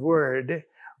single word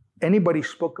anybody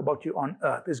spoke about you on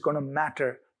earth is going to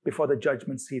matter before the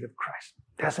judgment seat of Christ.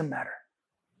 Doesn't matter.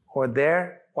 Or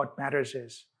there, what matters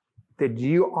is, did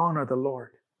you honor the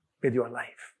Lord with your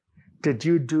life? Did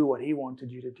you do what He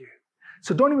wanted you to do?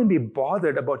 So don't even be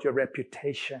bothered about your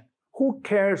reputation. Who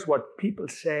cares what people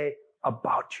say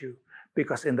about you?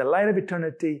 Because in the light of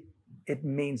eternity, it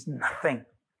means nothing.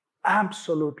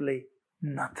 Absolutely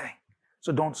nothing.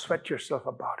 So don't sweat yourself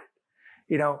about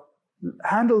it.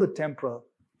 Handle the temporal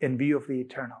in view of the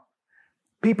eternal.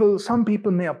 Some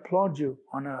people may applaud you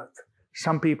on earth.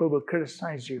 Some people will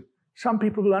criticize you. Some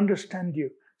people will understand you.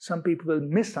 Some people will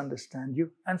misunderstand you.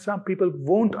 And some people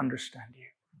won't understand you.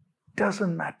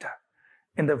 Doesn't matter.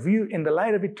 In the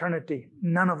light of eternity,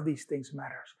 none of these things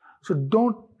matters. So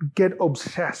don't get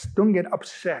obsessed. Don't get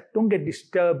upset. Don't get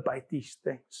disturbed by these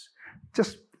things.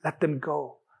 Just let them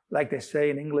go. Like they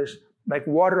say in English, like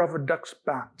water off a duck's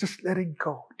back. Just let it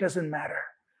go. It doesn't matter.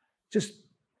 Just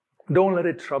don't let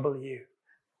it trouble you.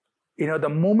 The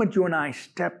moment you and I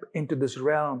step into this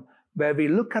realm where we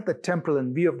look at the temporal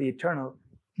in view of the eternal,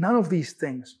 none of these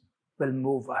things will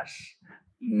move us.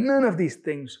 None of these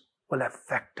things will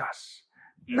affect us.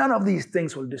 None of these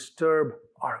things will disturb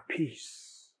our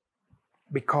peace.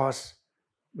 Because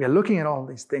we are looking at all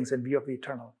these things in view of the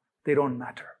eternal. They don't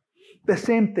matter. The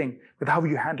same thing with how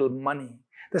you handle money.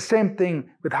 The same thing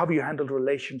with how you handle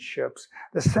relationships.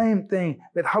 The same thing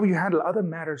with how you handle other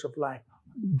matters of life.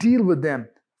 Deal with them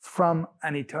from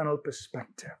an eternal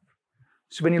perspective.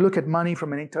 So when you look at money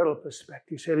from an eternal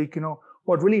perspective, you say,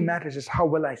 what really matters is how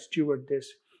well I steward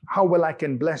this, how well I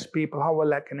can bless people, how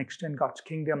well I can extend God's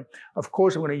kingdom. Of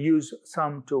course, I'm going to use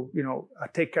some to,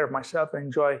 take care of myself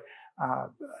and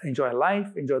enjoy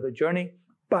life, enjoy the journey.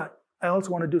 But I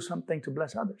also want to do something to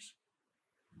bless others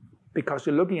because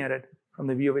you're looking at it from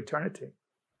the view of eternity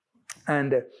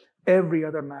and every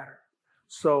other matter.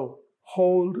 So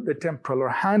hold the temporal or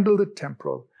handle the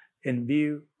temporal in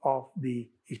view of the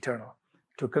eternal.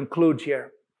 To conclude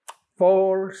here,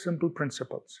 4 simple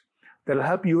principles that will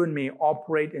help you and me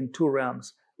operate in two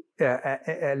realms,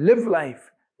 live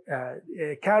life,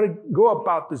 go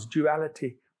about this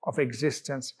duality of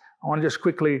existence. I want to just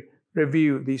quickly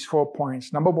review these 4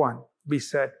 points. Number 1, we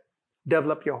said,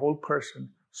 develop your whole person,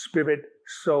 spirit,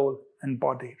 soul, and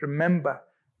body. Remember,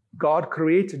 God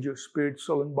created you, spirit,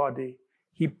 soul, and body.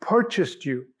 He purchased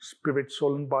you, spirit,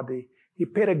 soul, and body. He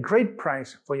paid a great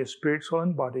price for your spirit, soul,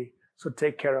 and body. So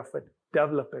take care of it,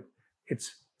 develop it.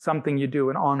 It's something you do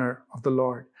in honor of the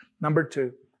Lord. Number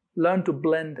 2, learn to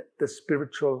blend the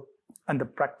spiritual and the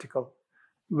practical.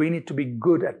 We need to be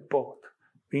good at both.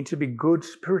 We need to be good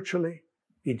spiritually.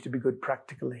 We need to be good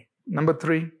practically. Number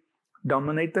 3,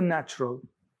 Dominate the natural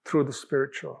through the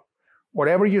spiritual.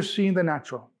 Whatever you see in the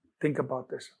natural, think about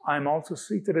this. I'm also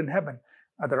seated in heaven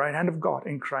at the right hand of God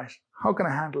in Christ. How can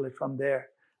I handle it from there?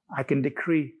 I can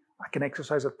decree, I can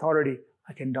exercise authority,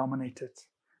 I can dominate it.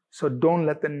 So don't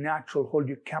let the natural hold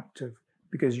you captive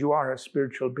because you are a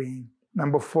spiritual being.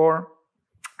 Number 4,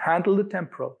 handle the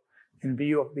temporal in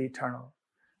view of the eternal.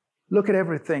 Look at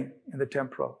everything in the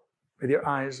temporal with your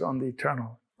eyes on the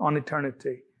eternal, on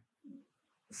eternity.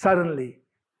 Suddenly,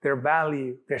 their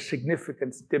value, their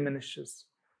significance diminishes,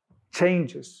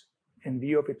 changes in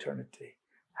view of eternity.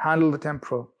 Handle the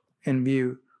temporal in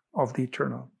view of the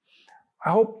eternal. I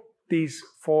hope these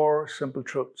 4 simple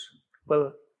truths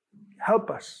will help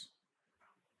us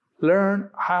learn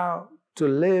how to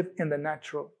live in the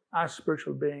natural as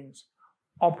spiritual beings,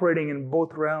 operating in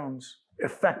both realms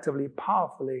effectively,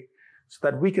 powerfully, so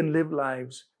that we can live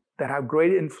lives that have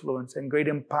great influence and great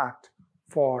impact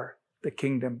for the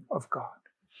kingdom of God.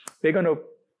 We're going to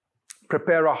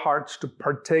prepare our hearts to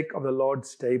partake of the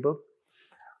Lord's table.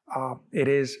 It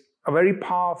is a very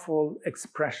powerful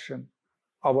expression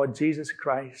of what Jesus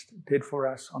Christ did for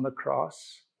us on the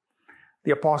cross.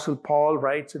 The Apostle Paul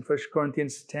writes in 1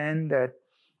 Corinthians 10 that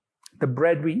the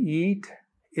bread we eat,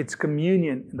 it's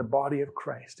communion in the body of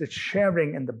Christ. It's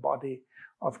sharing in the body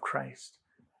of Christ.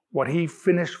 What he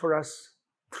finished for us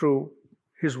through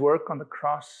his work on the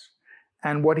cross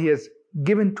and what he has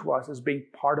given to us as being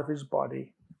part of his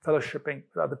body, fellowshipping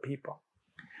with other people.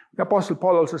 The Apostle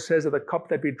Paul also says that the cup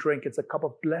that we drink, it's a cup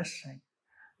of blessing.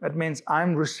 That means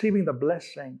I'm receiving the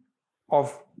blessing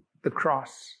of the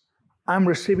cross. I'm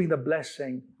receiving the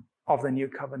blessing of the new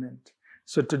covenant.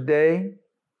 So today,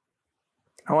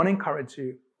 I want to encourage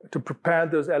you to prepare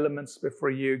those elements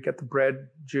before you. Get the bread,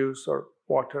 juice, or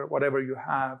water, whatever you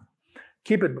have.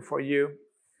 Keep it before you.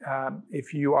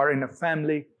 If you are in a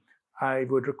family, I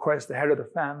would request the head of the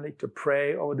family to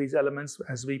pray over these elements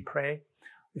as we pray.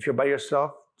 If you're by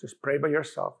yourself, just pray by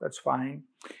yourself. That's fine.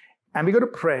 And we're going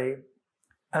to pray,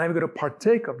 and then we're going to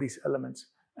partake of these elements.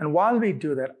 And while we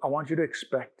do that, I want you to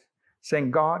expect,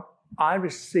 saying, God, I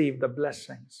receive the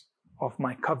blessings of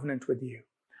my covenant with you.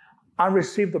 I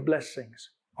receive the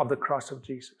blessings of the cross of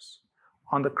Jesus.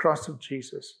 On the cross of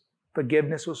Jesus,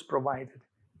 forgiveness was provided,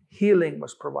 healing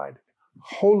was provided,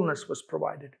 wholeness was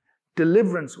provided,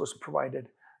 deliverance was provided,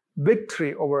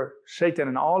 victory over Satan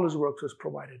and all his works was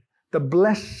provided. The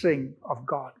blessing of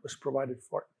God was provided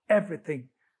for. Everything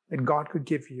that God could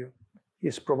give you, he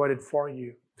has provided for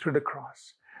you through the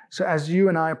cross. So as you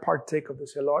and I partake of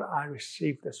this, say, Lord, I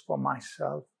receive this for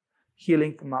myself,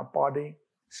 healing for my body,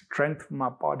 strength for my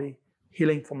body,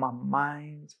 healing for my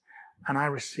mind, and I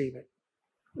receive it.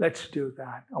 Let's do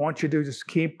that. I want you to just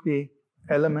keep the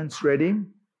elements ready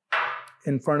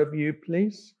in front of you,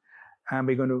 please. And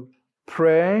we're going to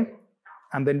pray,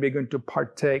 and then we're going to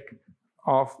partake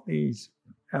of these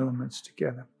elements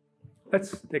together.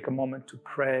 Let's take a moment to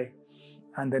pray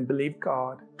and then believe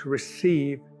God to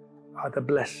receive the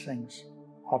blessings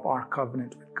of our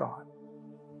covenant with God.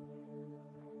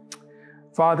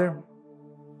 Father,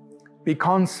 we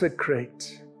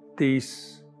consecrate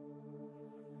these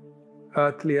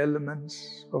earthly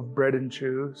elements of bread and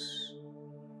juice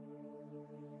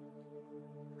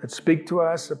that speak to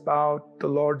us about the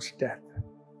Lord's death.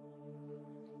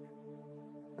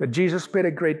 That Jesus paid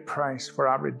a great price for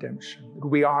our redemption. That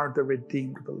we are the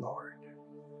redeemed of the Lord.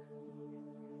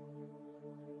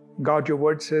 God, your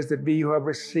word says that we who have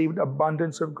received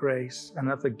abundance of grace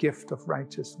and of the gift of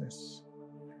righteousness,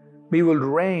 we will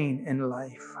reign in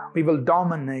life. We will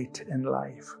dominate in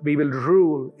life. We will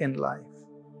rule in life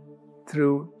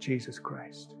through Jesus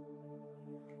Christ.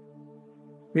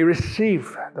 We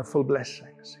receive the full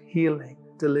blessings, healing,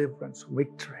 deliverance,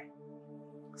 victory,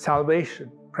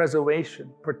 salvation,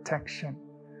 preservation, protection,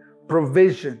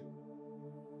 provision.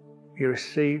 We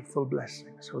receive full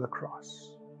blessings through the cross.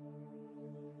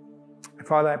 And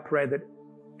Father, I pray that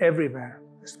everywhere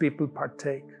as people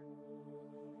partake,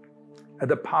 that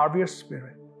the power of your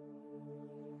Spirit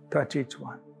touch each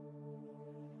one,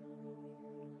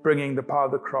 bringing the power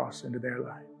of the cross into their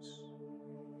lives.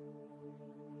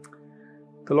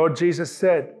 The Lord Jesus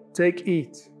said, take,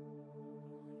 eat.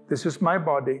 This is my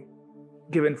body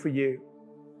given for you.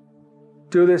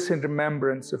 Do this in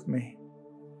remembrance of me.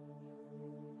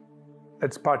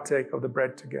 Let's partake of the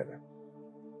bread together.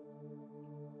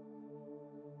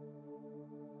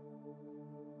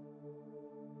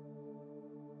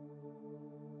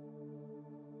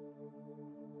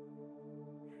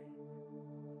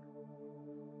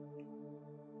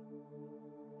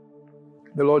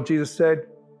 The Lord Jesus said,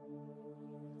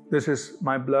 this is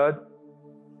my blood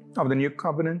of the new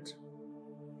covenant,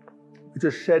 which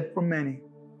is shed for many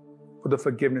for the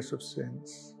forgiveness of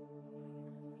sins.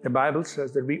 The Bible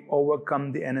says that we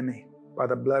overcome the enemy by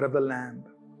the blood of the Lamb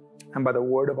and by the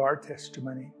word of our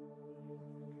testimony.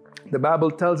 The Bible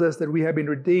tells us that we have been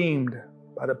redeemed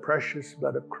by the precious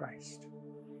blood of Christ.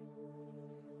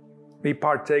 We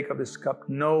partake of this cup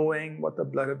knowing what the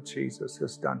blood of Jesus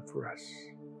has done for us.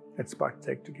 Let's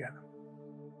partake together.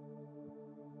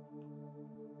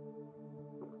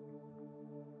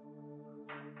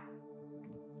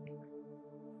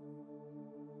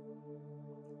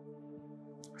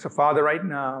 So, Father, right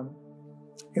now,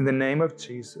 in the name of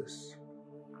Jesus,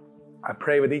 I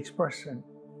pray with each person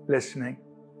listening.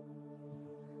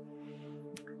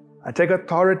 I take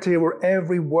authority over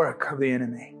every work of the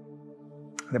enemy.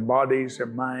 Their bodies, their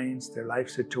minds, their life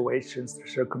situations, their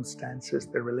circumstances,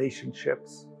 their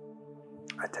relationships.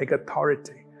 I take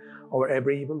authority over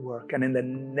every evil work. And in the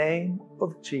name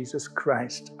of Jesus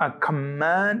Christ, I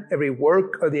command every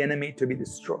work of the enemy to be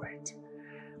destroyed.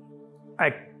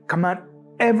 I command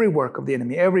every work of the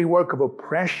enemy, every work of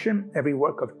oppression, every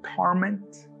work of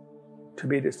torment to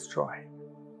be destroyed.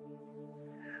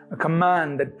 A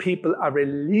command that people are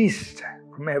released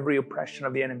from every oppression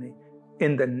of the enemy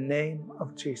in the name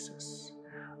of Jesus.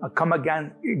 I come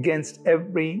against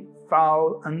every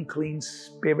foul, unclean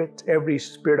spirit, every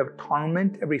spirit of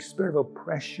torment, every spirit of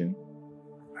oppression.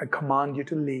 I command you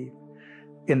to leave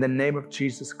in the name of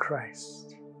Jesus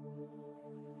Christ.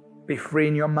 Be free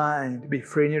in your mind, be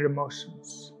free in your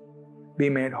emotions, be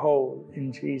made whole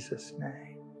in Jesus'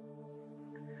 name.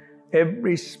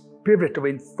 Every spirit of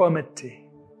infirmity,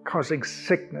 causing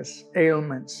sickness,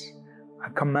 ailments, I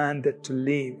command it to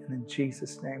leave, and in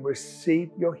Jesus' name,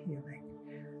 receive your healing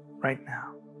right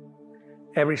now.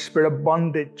 Every spirit of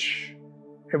bondage,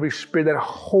 every spirit that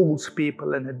holds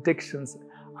people in addictions,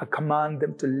 I command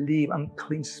them to leave.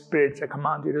 Unclean spirits, I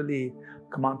command you to leave.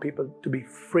 I command people to be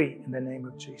free in the name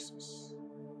of Jesus.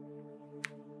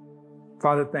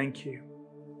 Father, thank you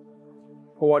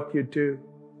for what you do.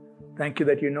 Thank you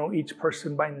that you know each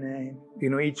person by name. You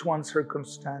know each one's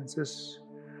circumstances.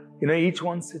 You know each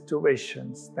one's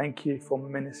situations. Thank you for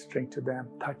ministering to them,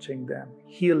 touching them,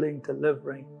 healing,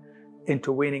 delivering,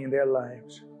 intervening in their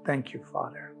lives. Thank you,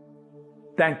 Father.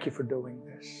 Thank you for doing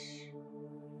this.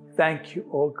 Thank you,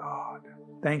 oh God.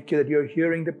 Thank you that you're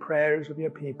hearing the prayers of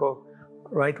your people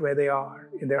right where they are,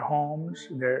 in their homes,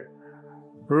 in their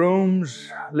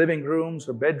rooms, living rooms,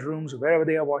 or bedrooms, or wherever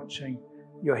they are watching.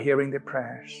 You're hearing the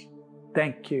prayers.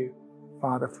 Thank you,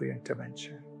 Father, for your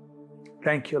intervention.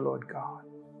 Thank you, Lord God.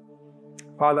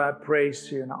 Father, I praise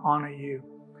you and I honor you.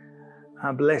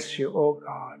 I bless you, oh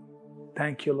God.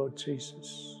 Thank you, Lord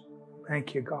Jesus.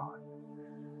 Thank you, God.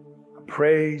 I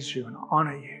praise you and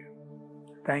honor you.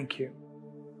 Thank you.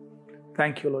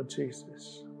 Thank you, Lord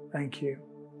Jesus. Thank you.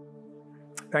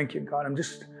 Thank you, God. I'm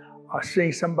just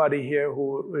seeing somebody here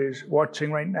who is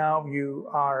watching right now. You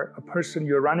are a person,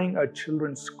 you're running a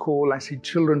children's school. I see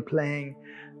children playing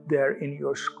there in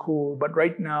your school. But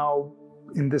right now,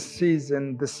 in this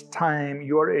season, this time,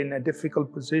 you're in a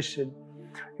difficult position.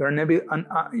 You're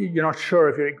not sure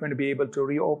if you're going to be able to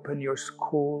reopen your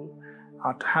school,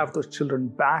 to have those children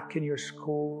back in your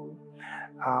school.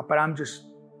 But I'm just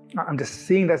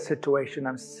seeing that situation.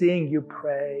 I'm seeing you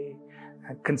pray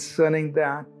concerning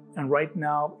that. And right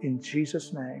now, in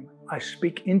Jesus' name, I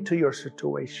speak into your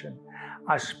situation.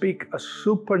 I speak a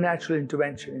supernatural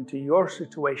intervention into your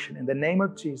situation in the name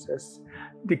of Jesus,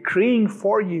 decreeing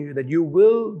for you that you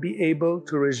will be able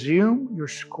to resume your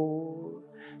school.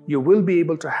 You will be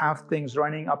able to have things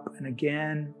running up and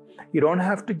again. You don't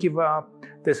have to give up.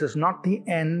 This is not the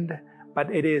end,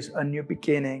 but it is a new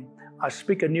beginning. I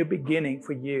speak a new beginning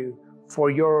for you,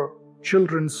 for your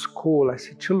children's school. I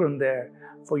see children there.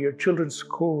 For your children's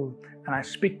school, and I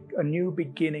speak a new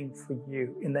beginning for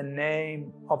you in the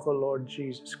name of the Lord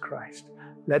Jesus Christ.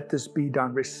 Let this be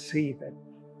done. Receive it.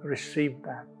 Receive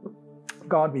that.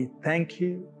 God, we thank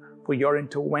you for your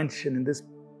intervention in this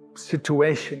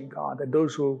situation, God, that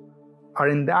those who are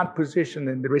in that position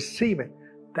and they receive it,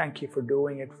 thank you for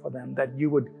doing it for them, that you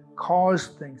would cause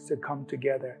things to come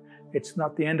together. It's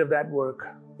not the end of that work,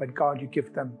 but God, you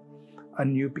give them a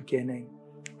new beginning.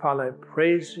 Father, I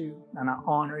praise you and I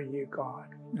honor you, God,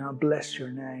 and I bless your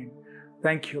name.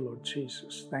 Thank you, Lord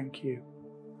Jesus. Thank you.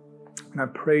 And I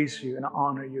praise you and I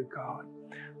honor you, God.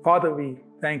 Father, we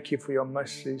thank you for your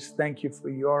mercies. Thank you for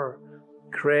your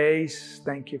grace.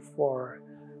 Thank you for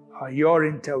your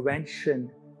intervention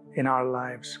in our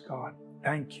lives, God.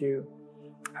 Thank you.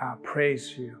 I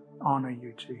praise you, honor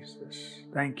you, Jesus.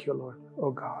 Thank you, Lord.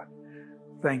 Oh, God.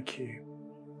 Thank you.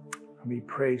 We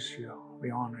praise you.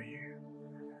 We honor you.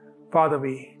 Father,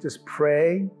 we just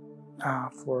pray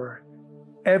for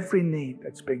every need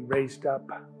that's being raised up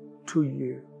to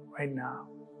you right now.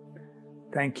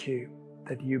 Thank you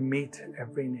that you meet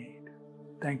every need.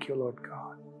 Thank you, Lord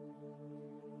God.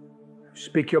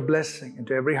 Speak your blessing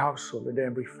into every household, into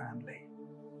every family.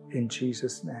 In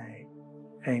Jesus' name,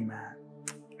 amen.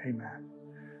 Amen.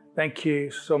 Thank you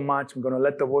so much. I'm going to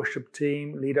let the worship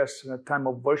team lead us in a time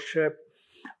of worship.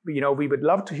 We would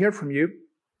love to hear from you.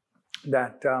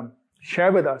 That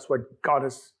share with us what God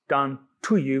has done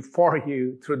to you, for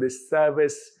you through this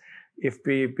service. If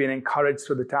we've been encouraged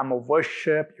through the time of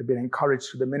worship, you've been encouraged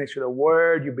through the ministry of the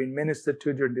word, you've been ministered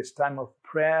to during this time of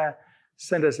prayer,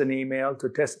 send us an email to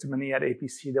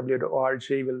testimony@apcw.org.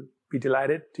 We'll be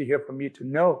delighted to hear from you, to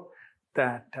know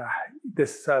that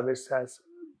this service has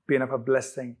been of a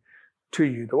blessing to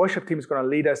you. The worship team is going to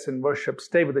lead us in worship.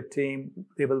 Stay with the team.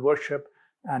 They will worship,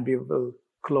 and we will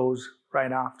close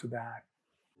right after that.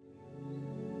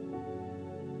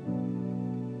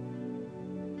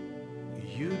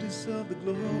 You deserve the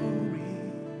glory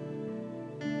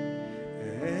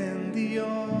and the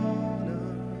honor.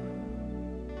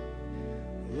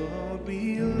 Lord,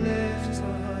 we lift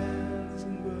our hands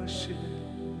in worship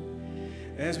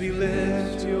as we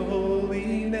lift your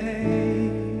holy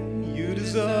name. You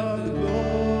deserve the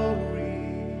glory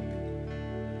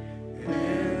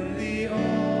and the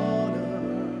honor.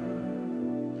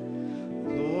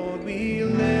 Lord, we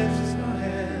lift our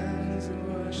hands in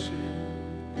worship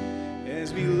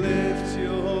as we lift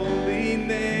your holy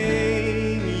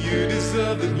name. You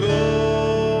deserve the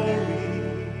glory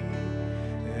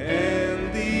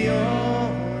and the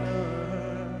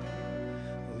honor.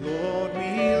 Lord, we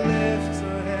lift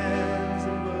our hands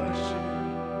in worship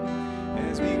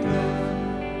as we glorify.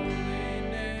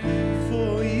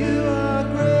 For you are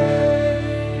great,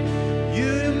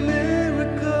 you do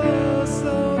miracles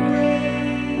so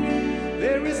great.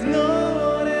 There is no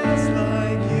one else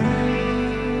like you.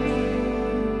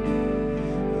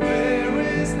 There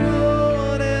is no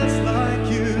one else like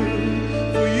you.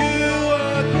 For you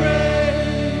are great,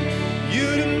 you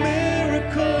do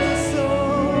miracles so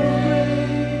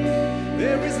great.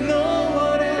 There is no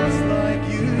one else like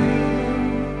you.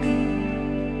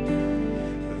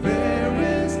 There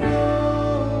is no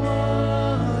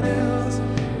one else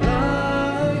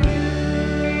like you.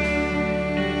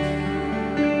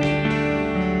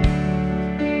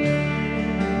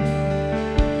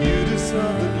 You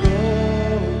deserve the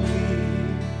glory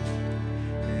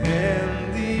and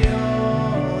the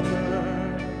honor.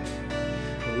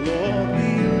 Lord, we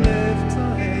lift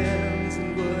our hands in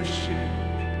worship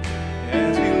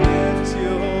as we lift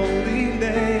your holy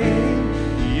name.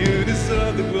 You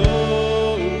deserve the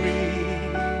glory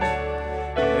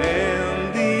and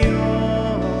the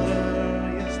honor.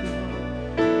 Yes, Lord.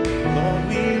 Lord,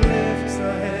 we lift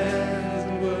our hands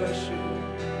in worship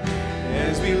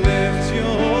as we lift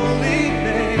your holy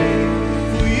name.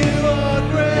 For you are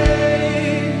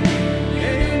great,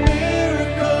 and your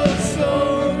miracles so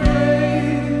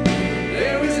great.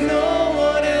 There is no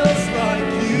one else like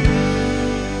you.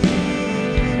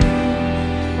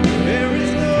 There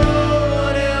is no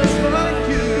one else like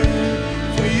you.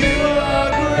 For you are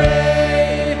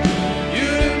great, you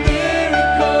do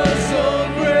miracles so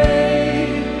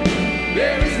great.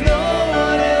 There is no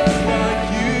one else like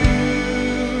you.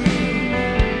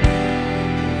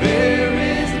 There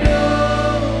is no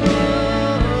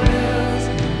one else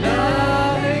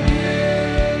like you.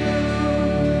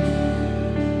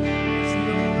 There's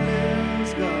no one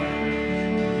else, God.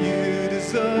 You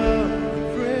deserve the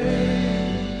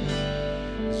praise,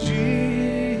 Jesus.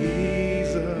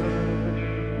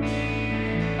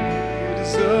 You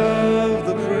deserve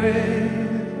the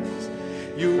praise.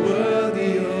 You're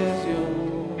worthy of your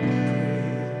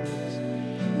praise.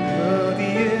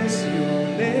 Worthy is your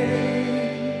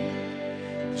name,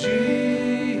 Jesus.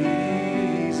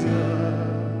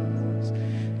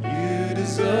 You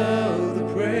deserve the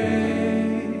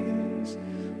praise.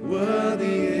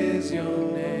 Worthy is your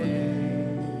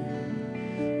name.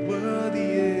 Worthy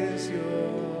is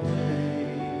your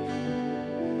name.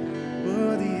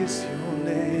 Worthy is your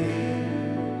name.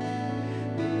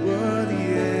 Worthy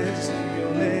is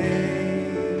your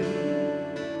name.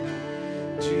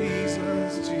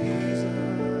 Jesus, Jesus.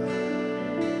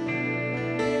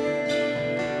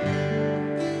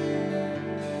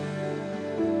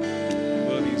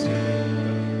 Worthy is your name,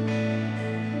 God.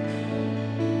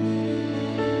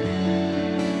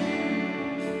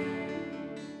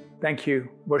 Thank you,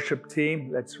 worship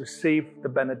team. Let's receive the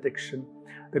benediction.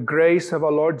 The grace of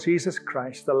our Lord Jesus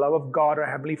Christ, the love of God, our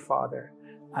Heavenly Father,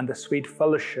 and the sweet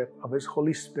fellowship of His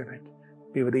Holy Spirit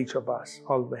be with each of us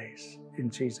always. In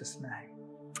Jesus' name,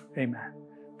 amen.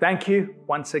 Thank you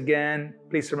once again.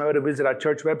 Please remember to visit our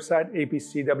church website,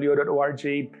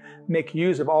 apcwo.org. Make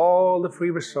use of all the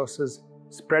free resources.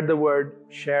 Spread the word.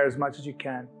 Share as much as you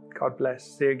can. God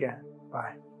bless. See you again.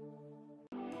 Bye.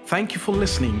 Thank you for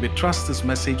listening. We trust this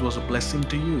message was a blessing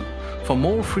to you. For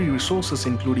more free resources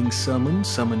including sermons,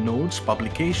 sermon notes,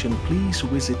 publication, please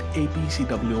visit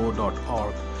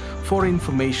apcwo.org. For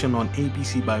information on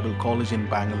APC Bible College in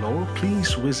Bangalore,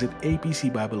 please visit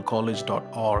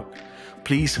apcbiblecollege.org.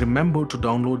 Please remember to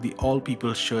download the All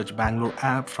People's Church Bangalore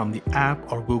app from the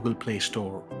App or Google Play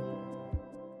Store.